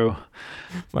coming through.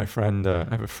 My friend, I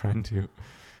have a friend who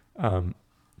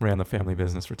ran the family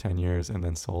business for 10 years and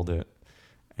then sold it.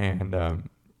 And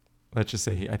let's just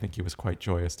say I think he was quite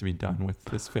joyous to be done with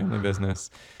this family business.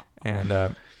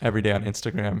 And every day on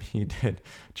Instagram, he did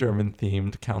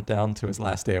German-themed countdown to his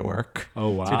last day at work. Oh,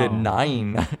 wow. So he did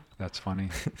 9. That's funny.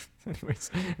 Anyways,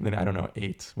 and then I don't know,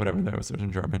 8, whatever that was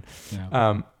in German.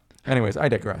 Yeah. Anyways, I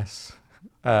digress.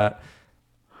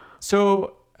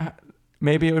 So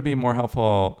maybe it would be more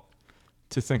helpful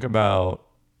to think about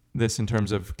this in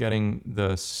terms of getting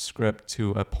the script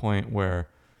to a point where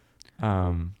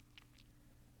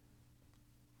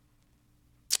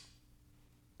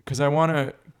because I want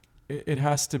to, it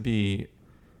has to be,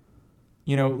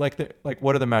 like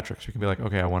what are the metrics? We can be like,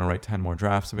 okay, I want to write 10 more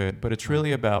drafts of it, but it's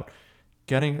really about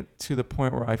getting it to the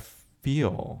point where I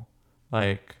feel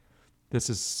like this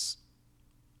is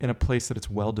in a place that it's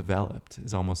well developed,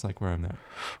 is almost like where I'm at.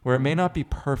 Where it may not be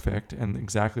perfect and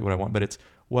exactly what I want, but it's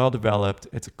well developed.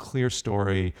 It's a clear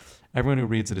story. Everyone who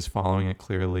reads it is following it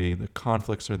clearly. The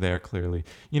conflicts are there clearly.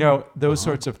 Those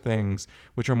sorts of things,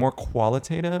 which are more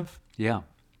qualitative. Yeah.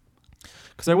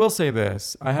 Because I will say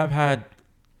this, I have had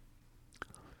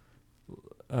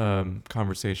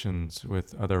conversations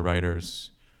with other writers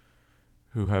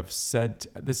who have said,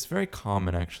 this is very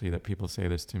common actually, that people say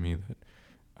this to me, that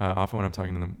often when I'm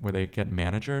talking to them, where they get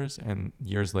managers and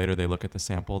years later they look at the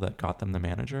sample that got them the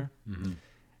manager,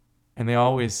 and they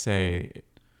always say,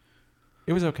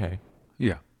 it was okay.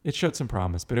 Yeah. It showed some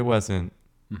promise, but it wasn't.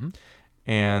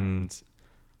 And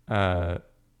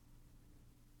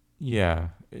yeah,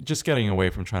 just getting away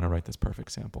from trying to write this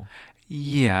perfect sample.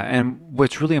 Yeah, and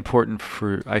what's really important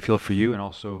I feel for you, and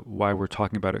also why we're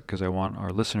talking about it, because I want our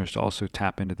listeners to also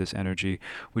tap into this energy,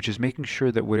 which is making sure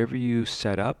that whatever you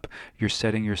set up, you're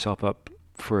setting yourself up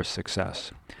for a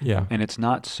success. Yeah. And it's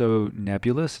not so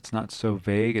nebulous, it's not so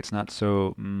vague, it's not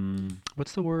so,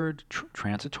 what's the word?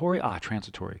 Transitory?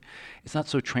 Transitory. It's not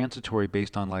so transitory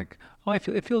based on like,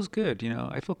 it feels good,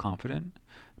 I feel confident.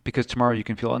 Because tomorrow you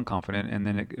can feel unconfident, and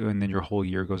then your whole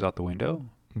year goes out the window.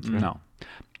 Okay. No.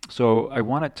 So I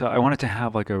wanted to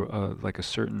have like a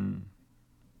certain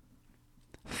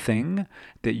thing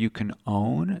that you can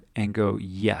own and go,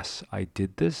 yes, I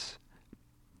did this.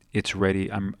 It's ready.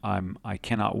 I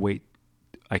cannot wait.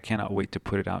 I cannot wait to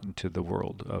put it out into the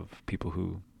world of people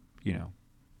who, need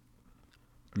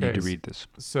to read this.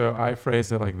 So I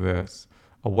phrase it like this: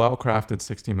 a well-crafted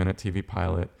 60-minute TV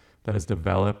pilot that is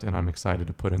developed and I'm excited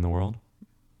to put in the world.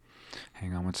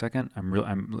 Hang on one second.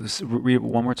 Let's read it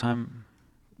one more time.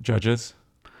 Judges.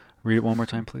 Read it one more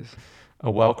time, please.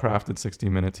 A well-crafted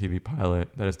 60-minute TV pilot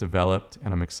that is developed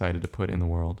and I'm excited to put in the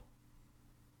world.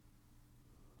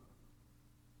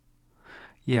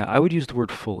 Yeah, I would use the word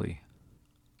fully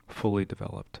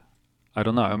developed. I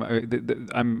don't know.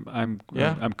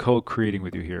 I'm co-creating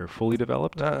with you here. Fully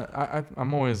developed.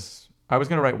 I was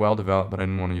going to write well developed, but I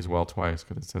didn't want to use well twice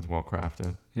because it says well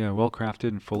crafted. Yeah, well crafted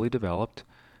and fully developed,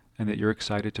 and that you're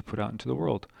excited to put out into the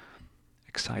world.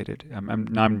 Excited.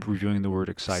 I'm reviewing the word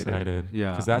excited.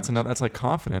 Yeah, because that's like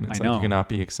confident. It's I know. Like you cannot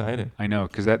be excited. I know,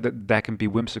 because that can be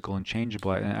whimsical and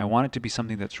changeable, and I want it to be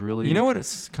something that's really. You know what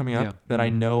is coming up that I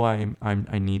know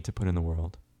I need to put in the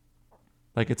world.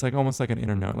 Like it's like almost like an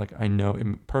inner note. Like I know,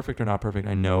 perfect or not perfect,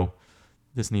 I know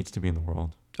this needs to be in the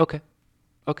world. Okay.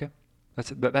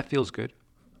 That feels good.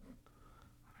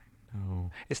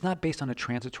 No. It's not based on a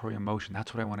transitory emotion.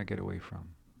 That's what I want to get away from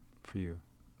for you.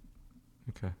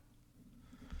 Okay.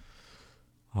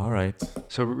 All right.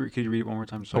 So could you read it one more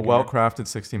time? A well-crafted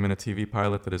 60-minute TV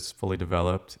pilot that is fully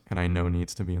developed and I know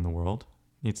needs to be in the world,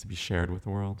 needs to be shared with the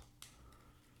world.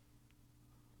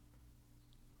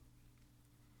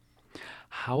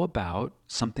 How about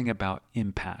something about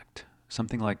impact?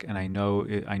 Something like, and I know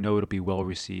it'll be well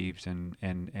received and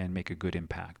make a good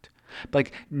impact. But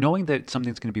like knowing that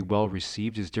something's going to be well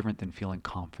received is different than feeling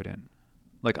confident.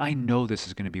 Like I know this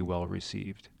is going to be well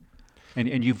received,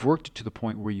 and you've worked it to the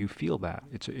point where you feel that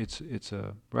it's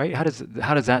a right. How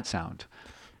does that sound?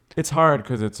 It's hard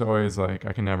because it's always like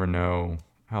I can never know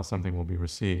how something will be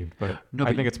received, but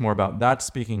I think it's more about that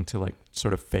speaking to like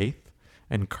sort of faith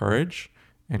and courage.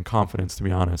 And confidence, to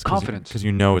be honest. Confidence. Because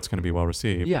you know it's going to be well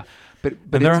received. Yeah. But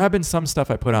there have been some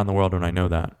stuff I put out in the world and I know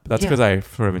that. But that's because I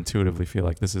sort of intuitively feel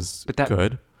like this is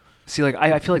good. See, like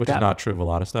I feel like which is not true of a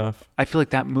lot of stuff. I feel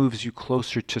like that moves you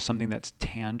closer to something that's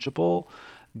tangible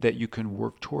that you can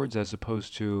work towards, as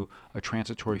opposed to a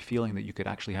transitory feeling that you could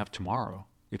actually have tomorrow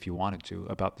if you wanted to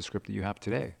about the script that you have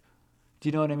today. Do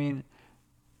you know what I mean?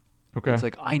 Okay. It's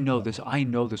like I know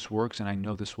this works, and I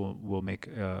know this will make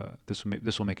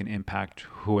an impact.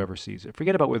 Whoever sees it,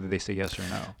 forget about whether they say yes or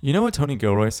no. You know what Tony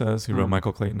Gilroy says, who wrote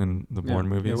Michael Clayton and the Bourne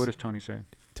movies? Yeah, what does Tony say?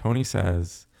 Tony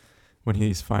says when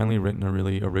he's finally written a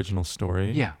really original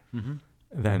story,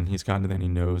 then he's gotten to then he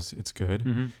knows it's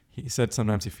good. He said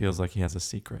sometimes he feels like he has a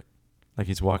secret, like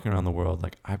he's walking around the world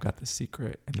like I've got this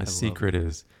secret, and the secret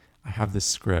is I have this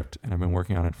script and I've been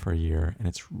working on it for a year and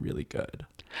it's really good.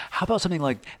 How about something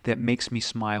like that makes me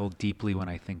smile deeply when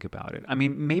I think about it? I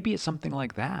mean, maybe it's something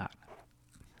like that.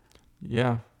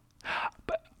 Yeah.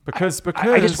 Because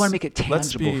I just want to make it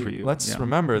let's tangible for you. Let's Yeah.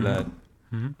 remember Mhm. that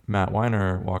Mhm. Matt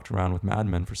Weiner walked around with Mad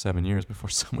Men for 7 years before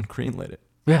someone greenlit it.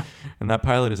 Yeah. And that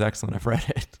pilot is excellent. I've read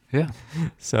it. Yeah.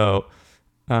 So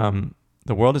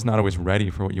the world is not always ready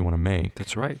for what you want to make.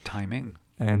 That's right. Timing.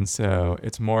 And so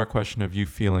it's more a question of you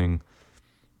feeling,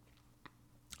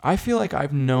 I feel like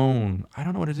I've known, I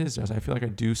don't know what it is, Jess. I feel like I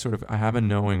do sort of, I have a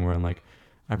knowing where I'm like,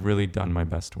 I've really done my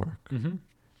best work. Mm-hmm.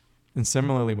 And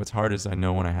similarly, what's hard is I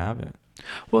know when I have it.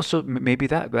 Well, so maybe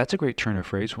that's a great turn of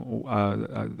phrase.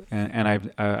 And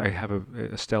I have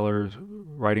a stellar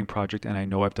writing project, and I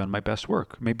know I've done my best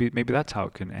work. Maybe that's how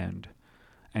it can end,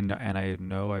 and I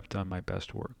know I've done my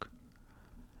best work.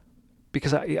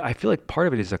 Because I feel like part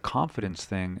of it is a confidence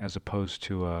thing as opposed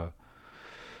to a.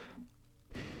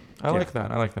 I like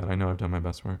that. I know I've done my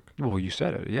best work. Well, you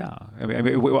said it. Yeah. I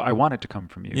mean, I want it to come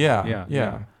from you.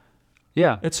 Yeah.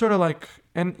 Yeah. It's sort of like,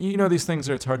 and you know these things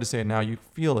are, it's hard to say it now, you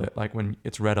feel it like when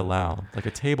it's read aloud, like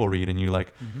a table read, and you're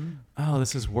like, oh,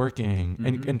 this is working.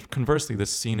 And conversely,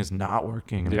 this scene is not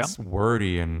working, and it's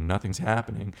wordy and nothing's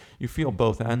happening. You feel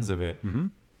both ends of it. Mm-hmm.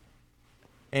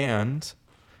 And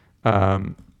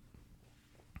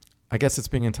I guess it's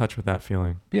being in touch with that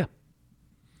feeling. Yeah.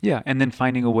 Yeah, and then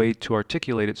finding a way to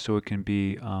articulate it so it can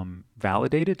be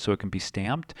validated, so it can be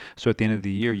stamped. So at the end of the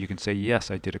year, you can say,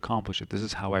 yes, I did accomplish it. This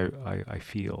is how I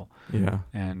feel. Yeah.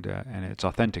 And it's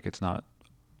authentic. It's not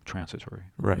transitory.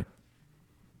 Right.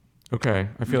 Okay.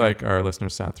 I feel like our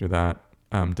listeners sat through that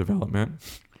development.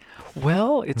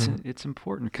 Well, it's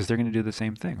important because they're going to do the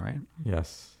same thing, right?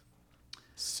 Yes.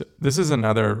 So this is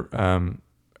another,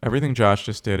 everything Josh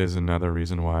just did is another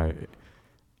reason why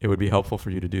it would be helpful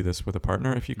for you to do this with a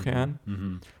partner if you can.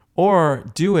 Mm-hmm. Or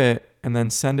do it and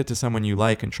then send it to someone you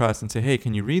like and trust and say, hey,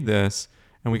 can you read this?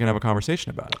 And we can have a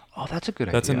conversation about it. Oh, that's a good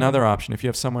idea. That's another option. If you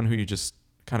have someone who you just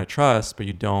kind of trust, but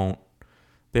they don't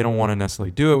want to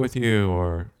necessarily do it with you,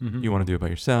 or you want to do it by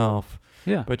yourself.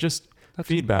 Yeah. But just That's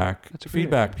feedback. a great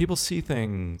Feedback. idea. People see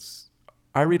things.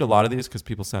 I read a lot of these because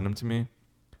people send them to me.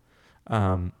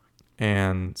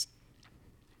 And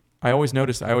I always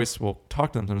will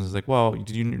talk to them sometimes. It's like, well,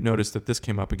 did you notice that this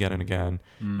came up again and again?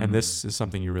 And this is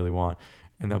something you really want.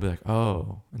 And they'll be like,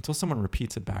 oh, until someone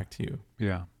repeats it back to you.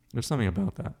 Yeah. There's something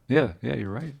about that. Yeah. Yeah,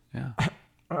 you're right. Yeah.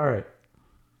 All right.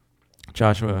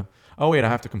 Joshua. Oh, wait, I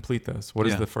have to complete this. What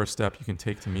is Yeah. the first step you can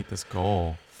take to meet this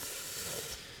goal?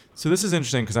 So this is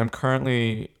interesting because I'm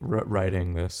currently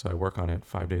writing this. So I work on it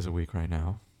 5 days a week right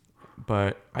now.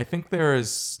 But I think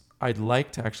I'd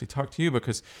like to actually talk to you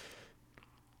because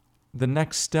the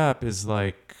next step is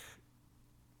like,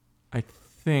 I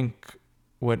think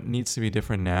what needs to be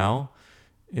different now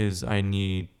is I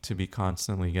need to be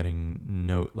constantly getting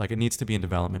like it needs to be in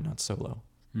development, not solo.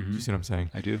 Mm-hmm. You see what I'm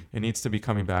saying? I do. It needs to be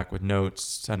coming back with notes,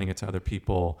 sending it to other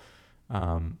people,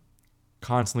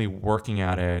 constantly working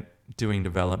at it, doing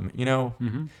development,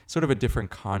 sort of a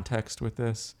different context with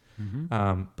this.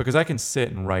 Because I can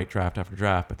sit and write draft after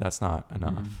draft, but that's not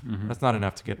enough. That's not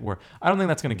enough to get where, I don't think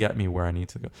that's going to get me where I need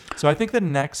to go. So I think the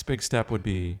next big step would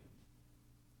be,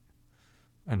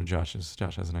 I know Josh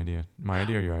has an idea. My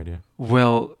idea or your idea?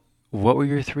 Well, what were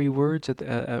your 3 words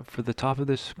for the top of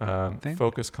this thing?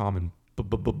 Focus, calm, and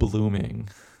blooming.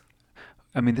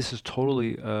 I mean, this is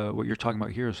totally what you're talking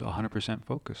about here is 100%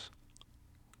 focus.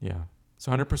 Yeah.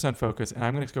 So 100% focus. And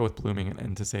I'm going to go with blooming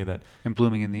and to say that. And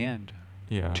blooming in the end.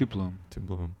 Yeah. To bloom. To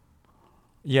bloom.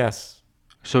 Yes.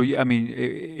 So, I mean,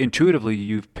 intuitively,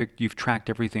 you've tracked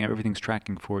everything. Everything's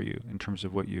tracking for you in terms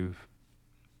of what you've.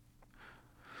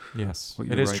 Yes. What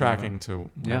It is tracking to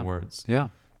my words. Yeah.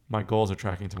 My goals are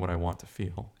tracking to what I want to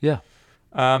feel. Yeah.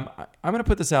 I'm going to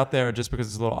put this out there just because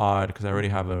it's a little odd because I already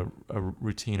have a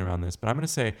routine around this. But I'm going to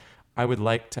say I would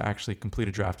like to actually complete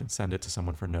a draft and send it to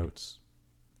someone for notes.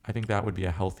 I think that would be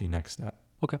a healthy next step.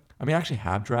 Okay. I mean, I actually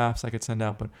have drafts I could send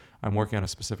out, but I'm working on a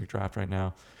specific draft right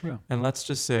now. Yeah. And let's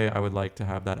just say I would like to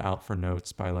have that out for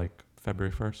notes by like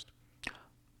February 1st.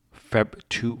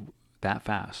 That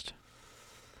fast.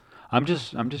 I'm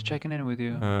just checking in with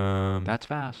you. That's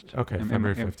fast. Okay,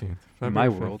 February 15th. In my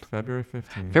world. February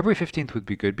 15th. February 15th would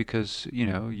be good because,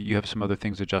 you have some other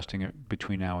things adjusting it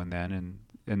between now and then,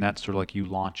 and that's sort of like you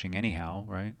launching anyhow,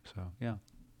 right? So, yeah.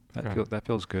 That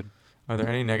feels good. Are there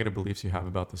any negative beliefs you have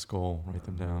about this goal? Write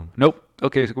them down. Nope.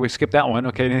 Okay, so we skip that one.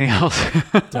 Okay, anything else?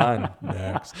 Done.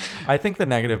 Next. I think the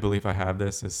negative belief I have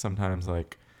this is sometimes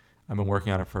like I've been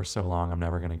working on it for so long, I'm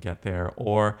never going to get there.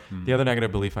 Or the other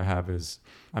negative belief I have is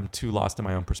I'm too lost in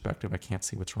my own perspective. I can't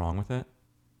see what's wrong with it.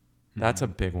 That's a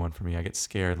big one for me. I get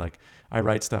scared. Like I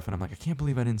write stuff and I'm like, I can't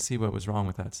believe I didn't see what was wrong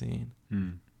with that scene.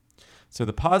 So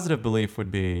the positive belief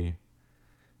would be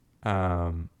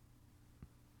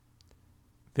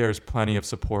there's plenty of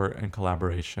support and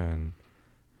collaboration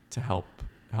to help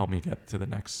me get to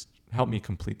help me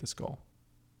complete this goal.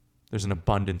 There's an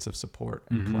abundance of support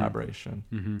and collaboration.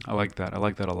 I like that. I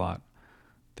like that a lot.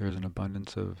 There's an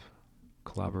abundance of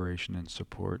collaboration and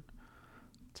support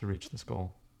to reach this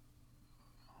goal.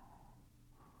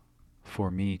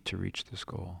 For me to reach this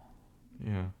goal.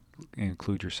 Yeah.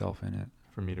 Include yourself in it.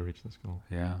 For me to reach this goal.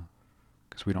 Yeah.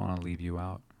 Because we don't want to leave you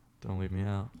out. Don't leave me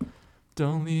out.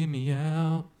 Don't leave me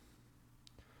out.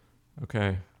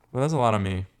 Okay. Well, that's a lot of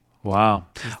me. Wow.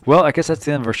 Well, I guess that's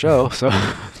the end of our show. So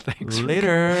thanks.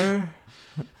 Later.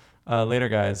 Later,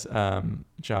 guys.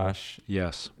 Josh.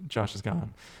 Yes. Josh is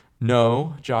gone.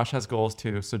 No, Josh has goals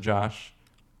too. So Josh,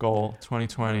 goal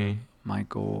 2020. My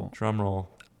goal. Drum roll.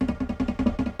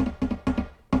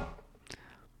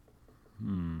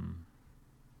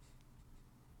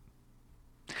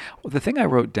 Well, the thing I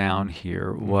wrote down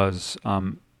here was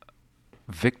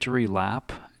victory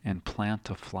lap and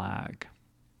plant a flag,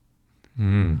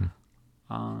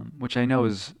 which I know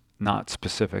is not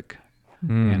specific,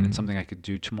 and it's something I could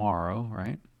do tomorrow,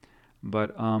 right?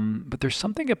 But there's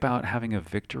something about having a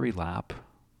victory lap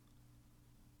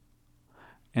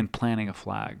and planting a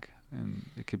flag, and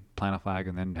it could plant a flag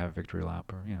and then have a victory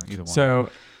lap, or either one. So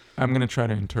I'm going to try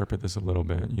to interpret this a little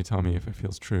bit. You tell me if it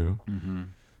feels true. Mm-hmm.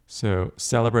 So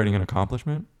celebrating an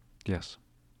accomplishment. Yes.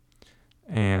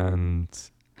 And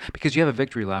because you have a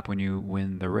victory lap when you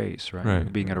win the race, right?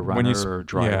 Right. Being at a runner or a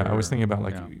driver. Yeah, I was thinking about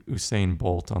Usain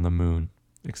Bolt on the moon,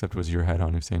 except it was your head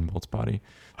on Usain Bolt's body.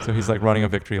 So he's like running a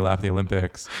victory lap at the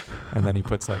Olympics, and then he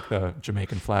puts like the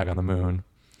Jamaican flag on the moon.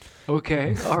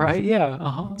 Okay. All right. Yeah.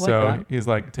 Uh-huh. So he's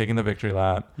like taking the victory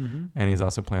lap, mm-hmm. and he's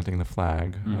also planting the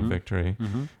flag of victory.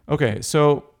 Mm-hmm. Okay,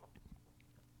 so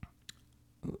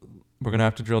we're going to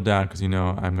have to drill down because I'm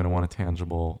going to want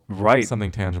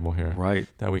something tangible here. Right.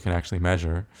 That we can actually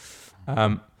measure.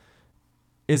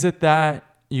 Is it that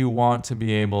you want to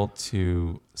be able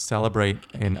to celebrate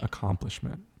an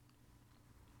accomplishment?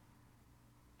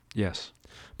 Yes.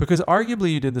 Because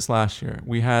arguably you did this last year.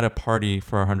 We had a party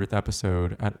for our 100th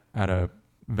episode at a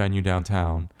venue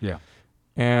downtown. Yeah.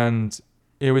 And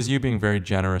it was you being very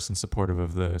generous and supportive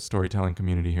of the storytelling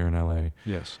community here in LA.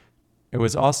 Yes. It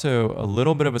was also a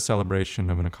little bit of a celebration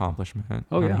of an accomplishment.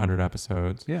 100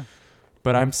 episodes. Yeah.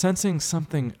 But I'm sensing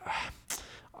something.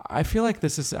 I feel like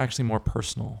this is actually more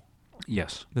personal.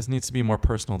 Yes. This needs to be more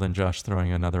personal than Josh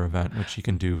throwing another event, which he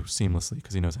can do seamlessly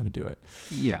because he knows how to do it.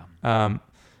 Yeah. And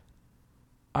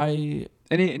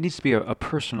it needs to be a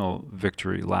personal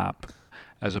victory lap,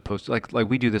 as opposed to like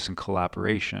we do this in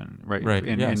collaboration, right? Right.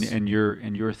 And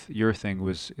your thing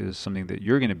is something that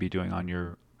you're going to be doing on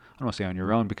your. I don't want to say on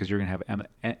your own because you're going to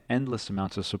have endless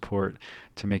amounts of support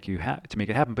to make it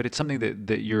happen. But it's something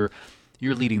that you're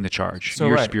leading the charge. So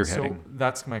you're right. spearheading. So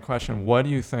that's my question. What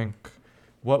do you think?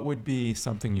 What would be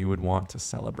something you would want to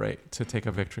celebrate, to take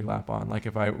a victory lap on? Like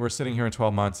if we're sitting here in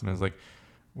 12 months and it's like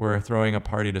we're throwing a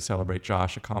party to celebrate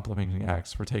Josh accomplishing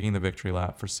X, for taking the victory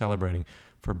lap, for celebrating,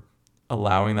 for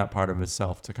allowing that part of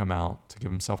himself to come out, to give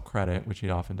himself credit, which he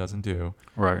often doesn't do.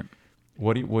 Right.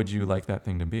 What would you like that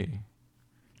thing to be?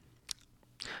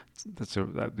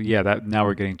 That now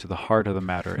we're getting to the heart of the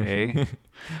matter, eh?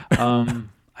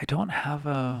 I don't have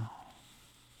a.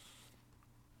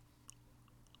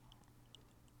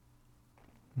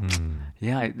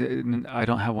 Yeah, I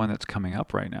don't have one that's coming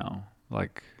up right now.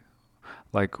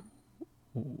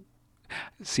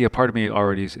 See, a part of me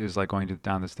already is like going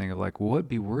down this thing of like, what would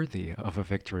be worthy of a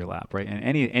victory lap, right? And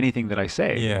anything that I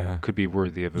say could be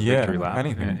worthy of a victory lap.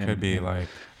 Anything. And could be like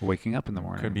waking up in the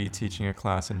morning. Could be teaching a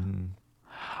class in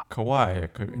Kauai,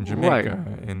 in Jamaica,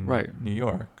 in New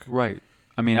York. Right.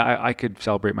 I mean, I could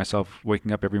celebrate myself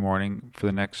waking up every morning for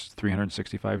the next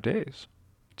 365 days.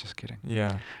 Just kidding.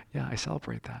 Yeah. Yeah, I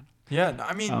celebrate that. Yeah,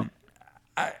 I mean,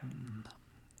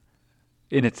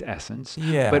 in its essence.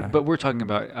 Yeah. But we're talking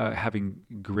about having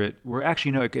grit. We're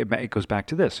actually, it goes back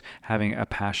to this, having a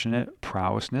passionate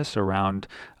prowessness around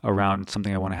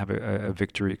something I want to have a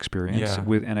victory experience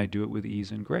with, and I do it with ease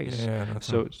and grace. Yeah.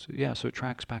 So it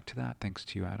tracks back to that. Thanks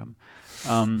to you, Adam.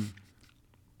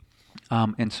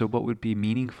 And so what would be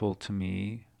meaningful to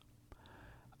me,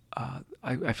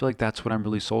 I feel like that's what I'm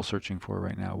really soul searching for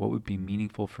right now. What would be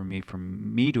meaningful for me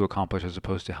to accomplish as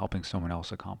opposed to helping someone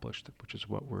else accomplish, which is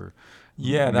what we're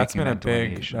that's been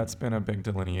a big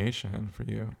delineation for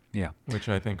you. Yeah. Which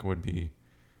I think would be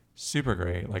super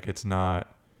great. Like it's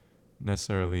not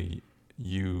necessarily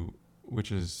you,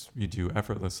 which is you do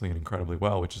effortlessly and incredibly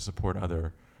well, which is support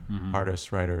other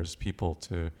artists, writers, people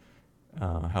to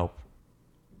help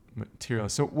material.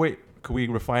 So wait, could we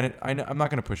refine it? I'm not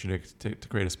going to push you to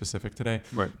create a specific today,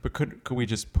 Right. but could we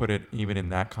just put it even in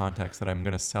that context that I'm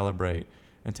going to celebrate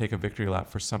and take a victory lap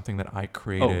for something that I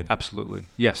created? Oh, absolutely.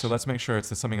 Yes. So let's make sure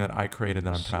it's something that I created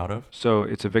that I'm proud of. So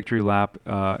it's a victory lap.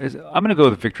 I'm going to go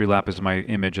with victory lap as my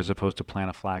image as opposed to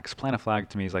plant a flag. 'Cause plant a flag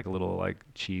to me is like a little like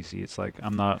cheesy. It's like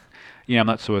I'm not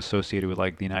so associated with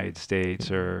like the United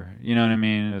States or you know what I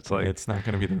mean. It's like It's not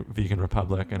going to be the vegan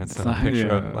republic, and it's, It's a not- picture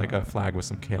yeah. of like a flag with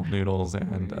some kale noodles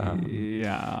and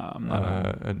yeah, I'm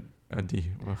not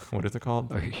what is it called?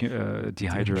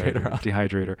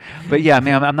 dehydrator. But yeah,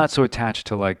 man, I'm not so attached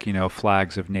to like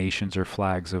flags of nations or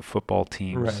flags of football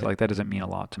teams. Right. Like that doesn't mean a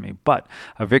lot to me. But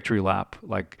a victory lap,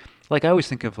 like I always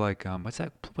think of like what's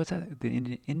that?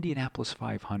 The Indianapolis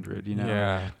 500.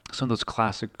 Yeah. Some of those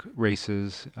classic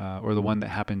races, or the one that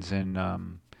happens in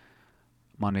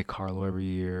Monte Carlo every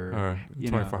year. Or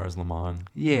 24 Hours Le Mans.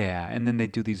 Yeah, and then they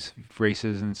do these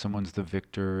races, and someone's the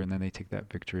victor, and then they take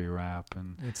that victory lap,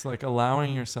 and It's like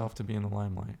allowing yourself to be in the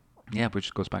limelight. yeah,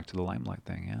 which goes back to the limelight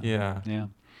thing. Yeah. Yeah.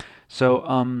 So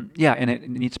yeah, and it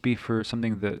needs to be for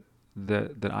something that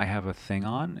I have a thing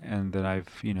on, and that I've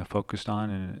focused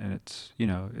on, and it's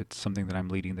it's something that I'm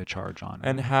leading the charge on.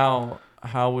 And how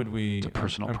would we? It's a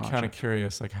personal I'm kind of project.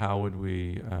 curious, like how would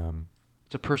we?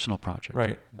 It's a personal project.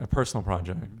 Right, a personal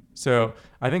project. So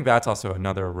I think that's also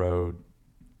another road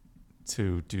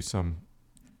to do some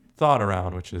thought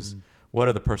around, which is what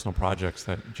are the personal projects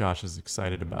that Josh is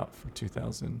excited about for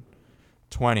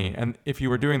 2020? And if you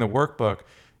were doing the workbook,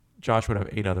 Josh would have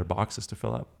 8 other boxes to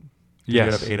fill up. He would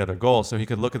Yes. have 8 other goals. So he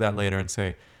could look at that later and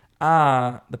say,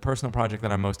 the personal project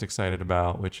that I'm most excited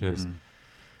about, which is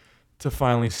to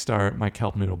finally start my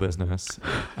kelp noodle business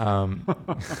that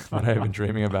I've been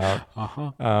dreaming about.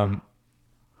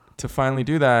 To finally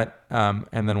do that.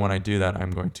 And then when I do that, I'm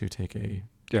going to take a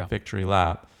Yeah. victory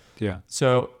lap. Yeah.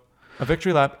 So a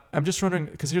victory lap, I'm just wondering,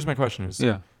 because here's my question is,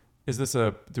 Yeah. is this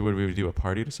would we do a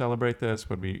party to celebrate this?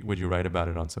 Would you write about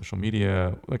it on social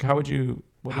media? Like, how would you,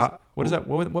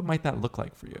 what might that look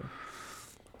like for you?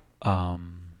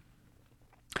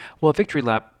 Well, a victory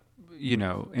lap,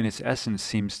 in its essence,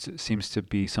 seems to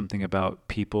be something about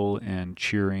people and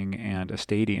cheering and a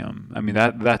stadium. I mean,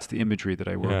 that's the imagery that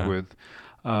I work Yeah. with.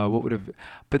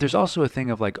 But there's also a thing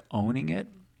of like owning it.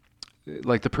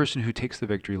 Like the person who takes the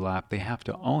victory lap, they have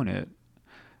to own it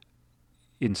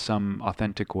in some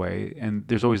authentic way. And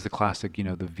there's always the classic,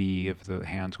 the V of the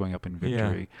hands going up in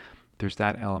victory. There's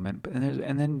that element,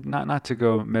 and then not to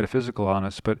go metaphysical on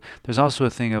us, but there's also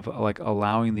a thing of like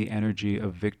allowing the energy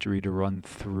of victory to run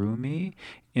through me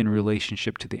in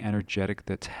relationship to the energetic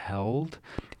that's held.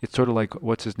 It's sort of like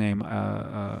what's his name?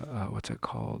 What's it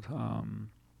called? I'm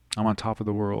on top of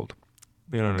the world.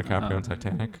 Leonardo DiCaprio in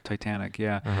Titanic. Titanic,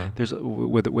 yeah. Uh-huh. There's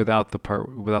without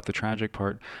the tragic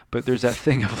part, but there's that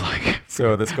thing of like.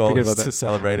 So this goal Forget is about to that.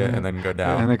 celebrate it and then go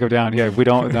down. And then go down. Yeah, we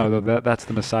don't. No, that's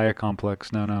the Messiah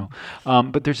complex. No.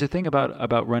 But there's a thing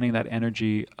about running that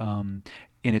energy in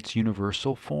its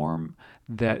universal form.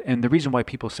 And the reason why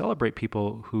people celebrate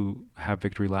people who have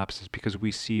victory laps is because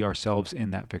we see ourselves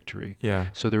in that victory. Yeah.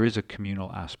 So there is a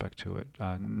communal aspect to it.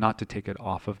 Not to take it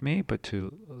off of me, but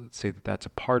to say that that's a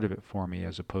part of it for me,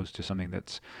 as opposed to something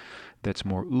that's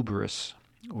more uberous.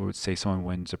 Or would say someone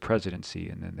wins a presidency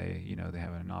and then they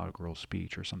have an inaugural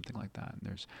speech or something like that.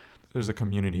 And There's a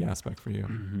community aspect for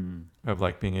you of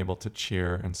like being able to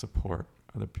cheer and support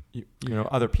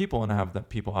other people and have that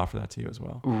people offer that to you as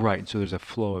well. Right. So there's a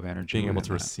flow of energy. Being able within to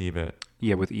that. receive it.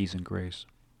 Yeah, with ease and grace.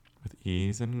 With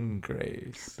ease and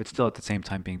grace. But still at the same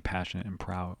time being passionate and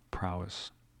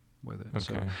prowess with it. Okay.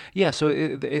 So, yeah,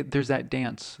 so there's that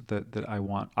dance that I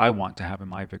want to have in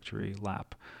my victory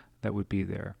lap that would be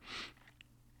there.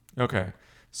 Okay.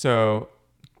 So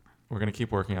we're going to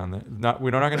keep working on that.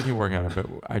 We're not going to keep working on it, but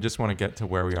I just want to get to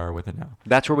where we are with it now.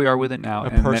 That's where we are with it now. A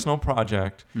personal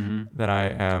project that I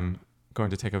am going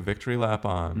to take a victory lap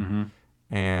on,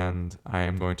 and I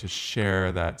am going to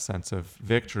share that sense of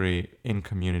victory in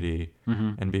community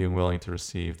and being willing to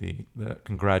receive the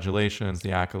congratulations,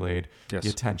 the accolade, Yes. the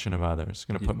attention of others.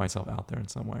 Going to put myself out there in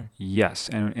some way. Yes,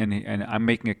 and I'm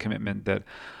making a commitment that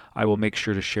I will make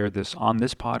sure to share this on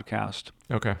this podcast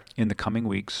Okay. in the coming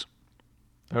weeks.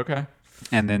 Okay.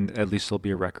 And then at least there'll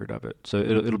be a record of it. So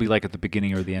it'll be like at the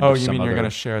beginning or the end Oh, of you some mean you're other- going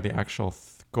to share the actual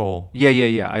goal?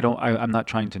 Yeah. I'm not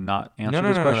trying to not answer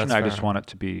this No, question. that's I just fair. want it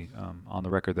to be on the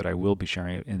record that I will be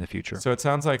sharing it in the future. So it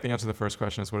sounds like the answer to the first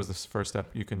question is, what is the first step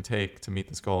you can take to meet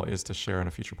this goal is to share in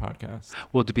a future podcast.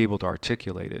 Well, to be able to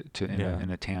articulate it Yeah.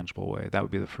 in a tangible way, that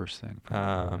would be the first thing.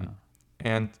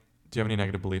 And Do you have any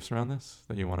negative beliefs around this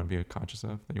that you want to be conscious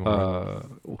of? That you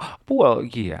want Well,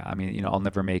 yeah. I mean, I'll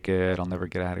never make it. I'll never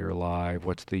get out of here alive.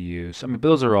 What's the use? I mean,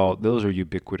 those are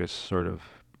ubiquitous sort of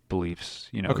beliefs.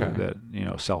 Okay. That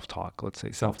self-talk. Let's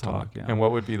say self-talk. Yeah. And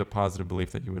what would be the positive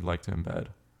belief that you would like to embed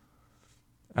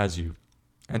as you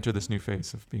enter this new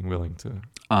phase of being willing to?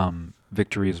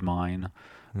 Victory is mine.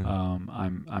 Yeah.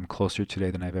 I'm closer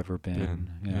today than I've ever been.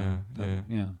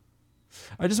 Yeah.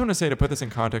 I just want to say, to put this in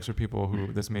context for people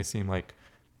who this may seem like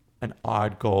an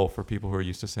odd goal for people who are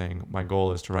used to saying, my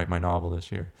goal is to write my novel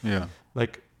this year. Yeah.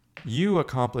 Like, you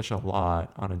accomplish a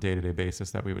lot on a day-to-day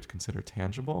basis that we would consider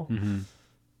tangible. Mm-hmm.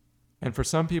 And for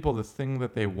some people, the thing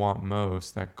that they want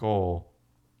most, that goal,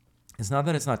 is not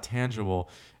that it's not tangible,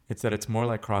 it's that it's more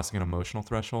like crossing an emotional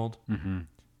threshold. Mm-hmm.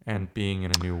 And being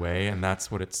in a new way. And that's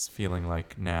what it's feeling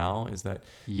like now, is that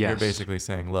you're basically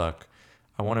saying, look,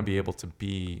 I want to be able to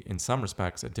be, in some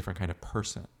respects, a different kind of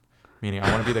person. Meaning I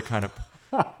want to be the kind of,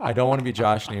 I don't want to be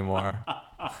Josh anymore.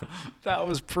 That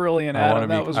was brilliant,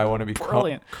 Adam. I want to be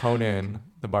brilliant. Conan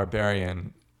the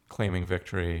Barbarian claiming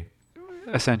victory.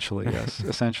 Essentially, yes.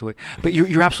 Essentially. But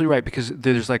you're absolutely right, because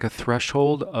there's like a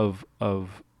threshold of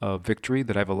victory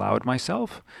that I've allowed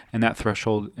myself. And that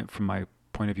threshold, from my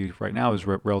point of view right now, is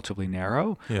relatively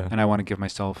narrow. Yeah. And I want to give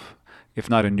myself, if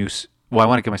not I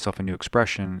want to give myself a new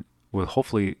expression with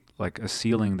hopefully like a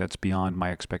ceiling that's beyond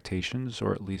my expectations,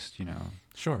 or at least,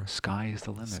 Sure. Sky is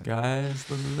the limit. Sky's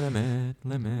the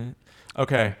limit.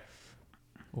 Okay.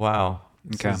 Wow.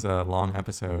 This is a long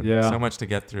episode. Yeah. So much to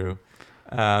get through.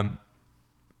 Do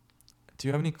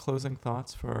you have any closing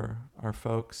thoughts for our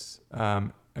folks?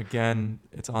 Again,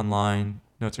 it's online,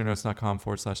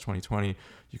 notesyournotes.com/2020.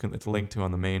 It's linked to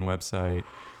on the main website.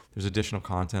 There's additional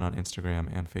content on Instagram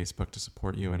and Facebook to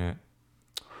support you in it.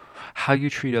 How you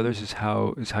treat others is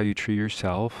how you treat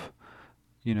yourself.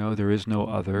 There is no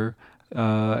other.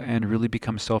 And really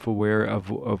become self-aware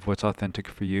of what's authentic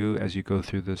for you as you go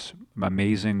through this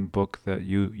amazing book that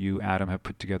you Adam, have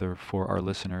put together for our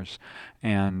listeners,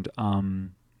 and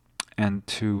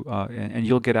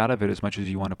you'll get out of it as much as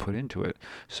you want to put into it.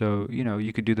 So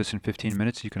you could do this in 15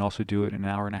 minutes. You can also do it in an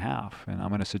hour and a half, and I'm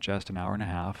going to suggest an hour and a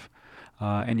half.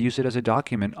 And use it as a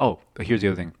document. Oh, here's the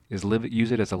other thing: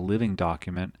 use it as a living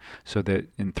document, so that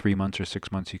in 3 months or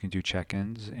 6 months you can do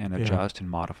check-ins and adjust and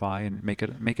modify and make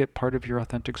it part of your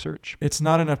authentic search. It's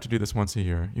not enough to do this once a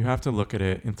year. You have to look at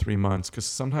it in 3 months, because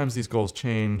sometimes these goals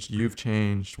change. You've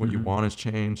changed. What you want has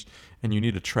changed, and you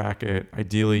need to track it.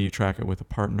 Ideally, you track it with a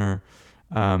partner.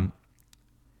 To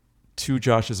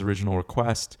Josh's original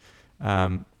request,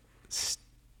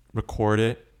 record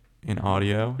it in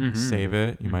audio, save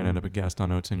it. You might end up a guest on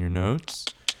Notes in Your Notes.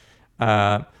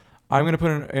 I'm going to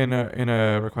put in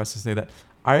a request to say that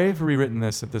I've rewritten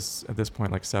this at this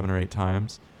point like 7 or 8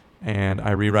 times, and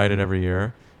I rewrite it every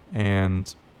year.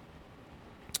 And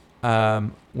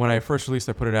when I first released,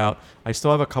 I put it out. I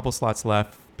still have a couple slots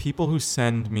left. People who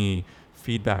send me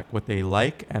feedback, what they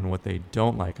like and what they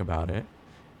don't like about it,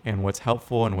 and what's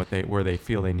helpful and where they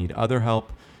feel they need other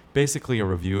help. Basically a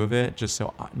review of it, just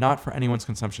so not for anyone's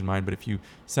consumption in mind, but if you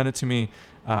send it to me,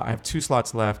 I have 2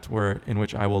 slots left in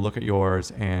which I will look at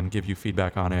yours and give you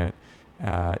feedback on it.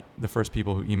 The first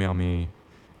people who email me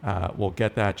will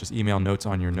get that. Just email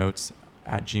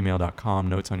notesonyournotes@gmail.com,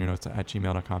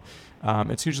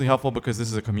 notesonyournotes@gmail.com. It's hugely helpful because this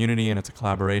is a community and it's a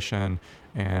collaboration,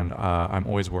 and I'm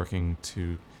always working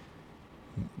to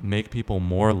make people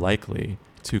more likely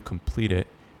to complete it.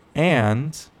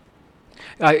 And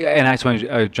I just want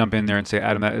to jump in there and say,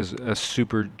 Adam, that is a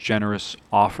super generous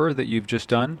offer that you've just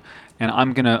done, and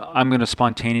I'm gonna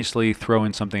spontaneously throw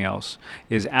in something else.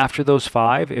 Is after those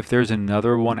 5, if there's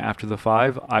another one after the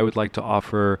 5, I would like to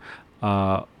offer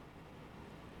a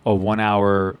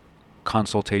 1-hour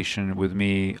consultation with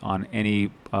me on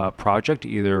any project,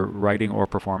 either writing or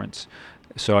performance.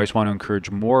 So I just want to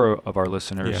encourage more of our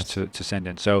listeners to send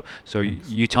in. So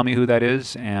you tell me who that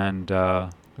is, and.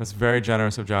 That's very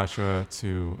generous of Joshua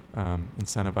to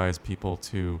incentivize people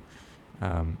to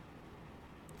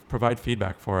provide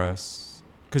feedback for us,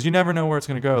 because you never know where it's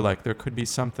going to go. Like, there could be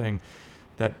something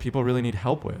that people really need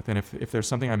help with, and if there's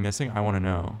something I'm missing, I want to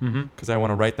know, because I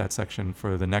want to write that section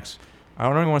for the next. I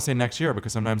don't even want to say next year,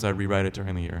 because sometimes I rewrite it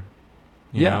during the year.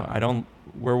 You know,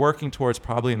 we're working towards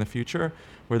probably in the future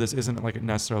where this isn't like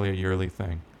necessarily a yearly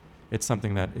thing. It's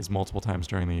something that is multiple times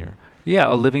during the year.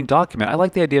 Yeah, a living document. I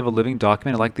like the idea of a living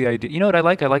document. I like the idea. You know what I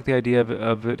like? I like the idea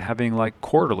of it having like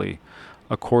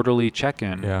a quarterly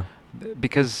check-in. Yeah.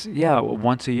 Because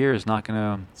once a year is not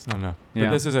gonna. It's not enough.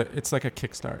 Yeah. But it's like a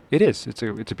kickstart. It is. It's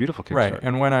a beautiful kickstart. Right.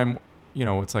 And when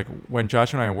it's like when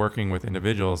Josh and I are working with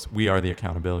individuals, we are the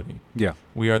accountability. Yeah.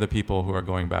 We are the people who are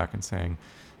going back and saying,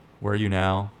 where are you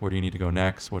now? Where do you need to go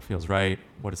next? What feels right?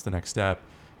 What is the next step?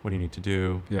 What do you need to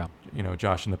do? Yeah.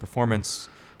 Josh in the performance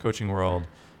coaching world,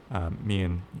 me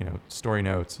in, story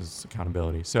notes is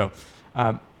accountability. So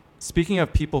speaking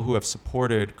of people who have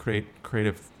supported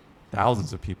creative,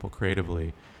 thousands of people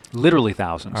creatively, Literally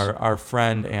thousands. our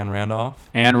friend Anne Randolph.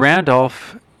 Anne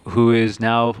Randolph, who's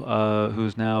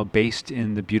now based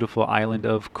in the beautiful island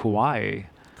of Kauai.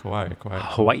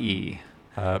 Hawaii.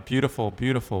 Beautiful,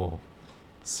 beautiful.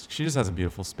 She just has a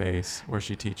beautiful space where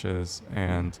she teaches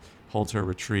and holds her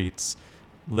retreats.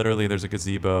 Literally, there's a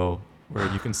gazebo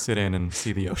where you can sit in and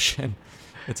see the ocean.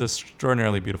 It's an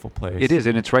extraordinarily beautiful place. It is,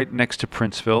 and it's right next to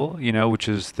Princeville, which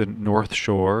is the North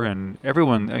Shore, and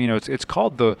everyone, it's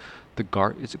called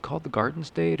is it called the Garden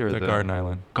State or the Garden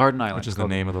Island? Garden Island, which is the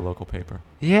name of the local paper.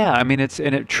 Yeah, I mean it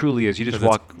truly is. You just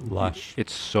walk. It's lush.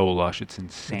 It's so lush. It's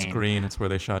insane. It's green. It's where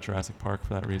they shot Jurassic Park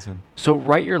for that reason. So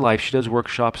Write Your Life, she does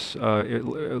workshops,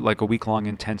 like a week-long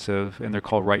intensive, and they're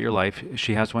called Write Your Life.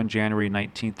 She has one January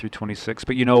 19th through 26th,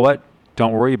 but you know what?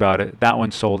 Don't worry about it. That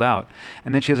one's sold out.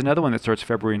 And then she has another one that starts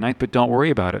February 9th, but don't worry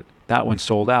about it. That one's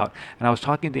sold out. And I was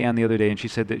talking to Anne the other day, and she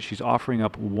said that she's offering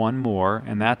up one more,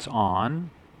 and that's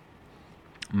on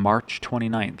March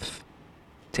 29th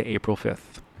to April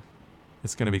 5th.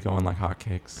 It's going to be going like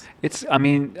hotcakes.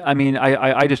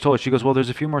 I just told her, she goes, well, there's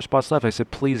a few more spots left. I said,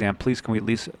 please, Anne, please, can we at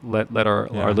least let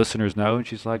our listeners know? And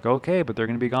she's like, okay, but they're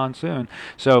going to be gone soon.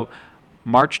 So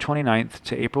March 29th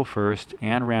to April 1st,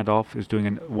 Anne Randolph is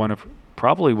doing one of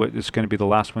probably what is going to be the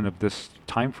last one of this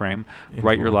time frame,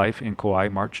 Write Your Life in Kauai,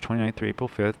 March 29th through April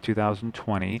 5th,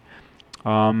 2020.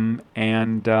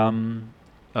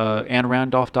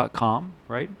 AnneRandolph.com,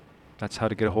 right? That's how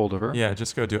to get a hold of her. Yeah,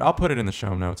 just go do it. I'll put it in the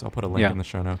show notes. I'll put a link in the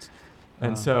show notes.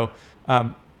 And so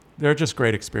they're just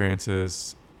great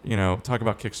experiences. Talk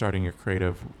about kickstarting your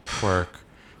creative work.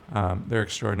 They're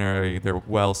extraordinary. They're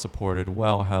well supported,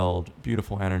 well held,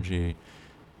 beautiful energy.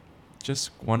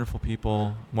 Just wonderful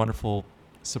people, wonderful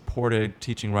supported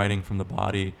teaching writing from the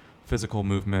body, physical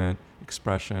movement,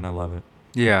 expression. I love it.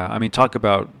 Yeah, I mean, talk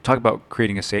about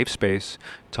creating a safe space.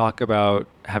 Talk about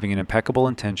having an impeccable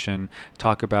intention.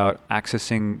 Talk about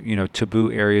accessing,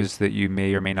 taboo areas that you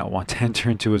may or may not want to enter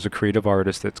into as a creative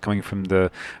artist. That's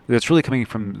really coming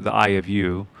from the eye of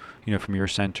you, from your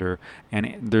center.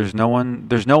 And there's no one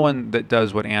that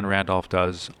does what Anne Randolph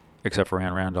does, except for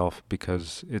Anne Randolph,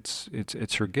 because it's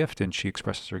her gift, and she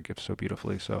expresses her gift so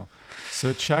beautifully. So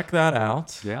check that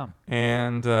out. Yeah.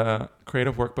 And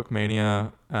Creative Workbook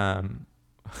Mania.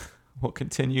 We'll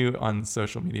continue on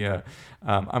social media.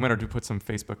 I'm going to put some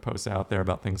Facebook posts out there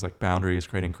about things like boundaries,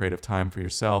 creating creative time for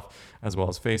yourself, as well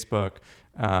as Facebook.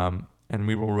 And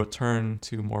we will return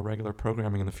to more regular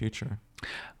programming in the future.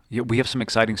 Yeah, we have some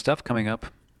exciting stuff coming up.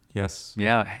 Yes.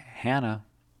 Yeah, Hannah.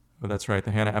 Oh, that's right. The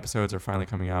Hannah episodes are finally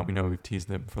coming out. We know we've teased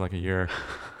them for like a year.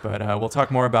 But we'll talk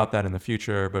more about that in the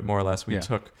future. But more or less, we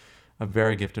took a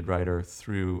very gifted writer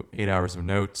through 8 hours of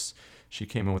notes. She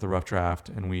came in with a rough draft,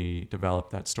 and we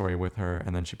developed that story with her,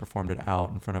 and then she performed it out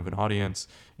in front of an audience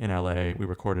in LA. We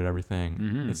recorded everything.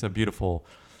 Mm-hmm. It's a beautiful,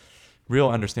 real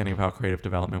understanding of how creative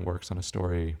development works on a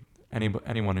story.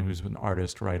 Anyone who's an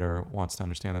artist, writer, wants to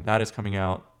understand that is coming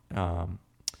out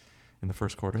in the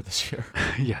first quarter this year.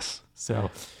 Yes.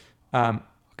 So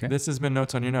okay. This has been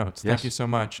Notes on Your Notes. Yes. Thank you so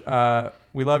much.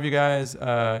 We love you guys.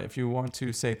 If you want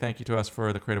to say thank you to us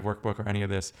for the Creative Workbook or any of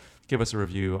this, give us a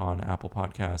review on Apple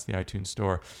Podcasts, the iTunes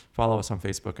Store. Follow us on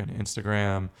Facebook and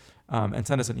Instagram. And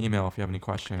send us an email if you have any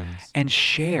questions. And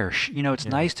share. It's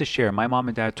nice to share. My mom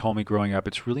and dad told me growing up,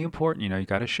 it's really important, you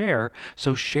got to share.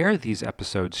 So share these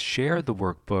episodes, share the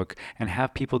workbook, and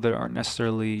have people that aren't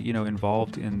necessarily,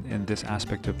 involved in this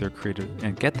aspect of their creative,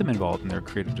 and get them involved in their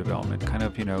creative development. Kind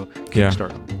of,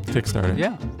 kickstart. Kickstart it.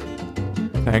 Yeah.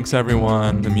 Thanks,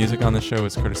 everyone. The music on the show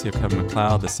is courtesy of Kevin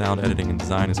MacLeod. The sound editing and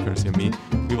design is courtesy of me.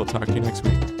 We will talk to you next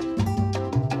week.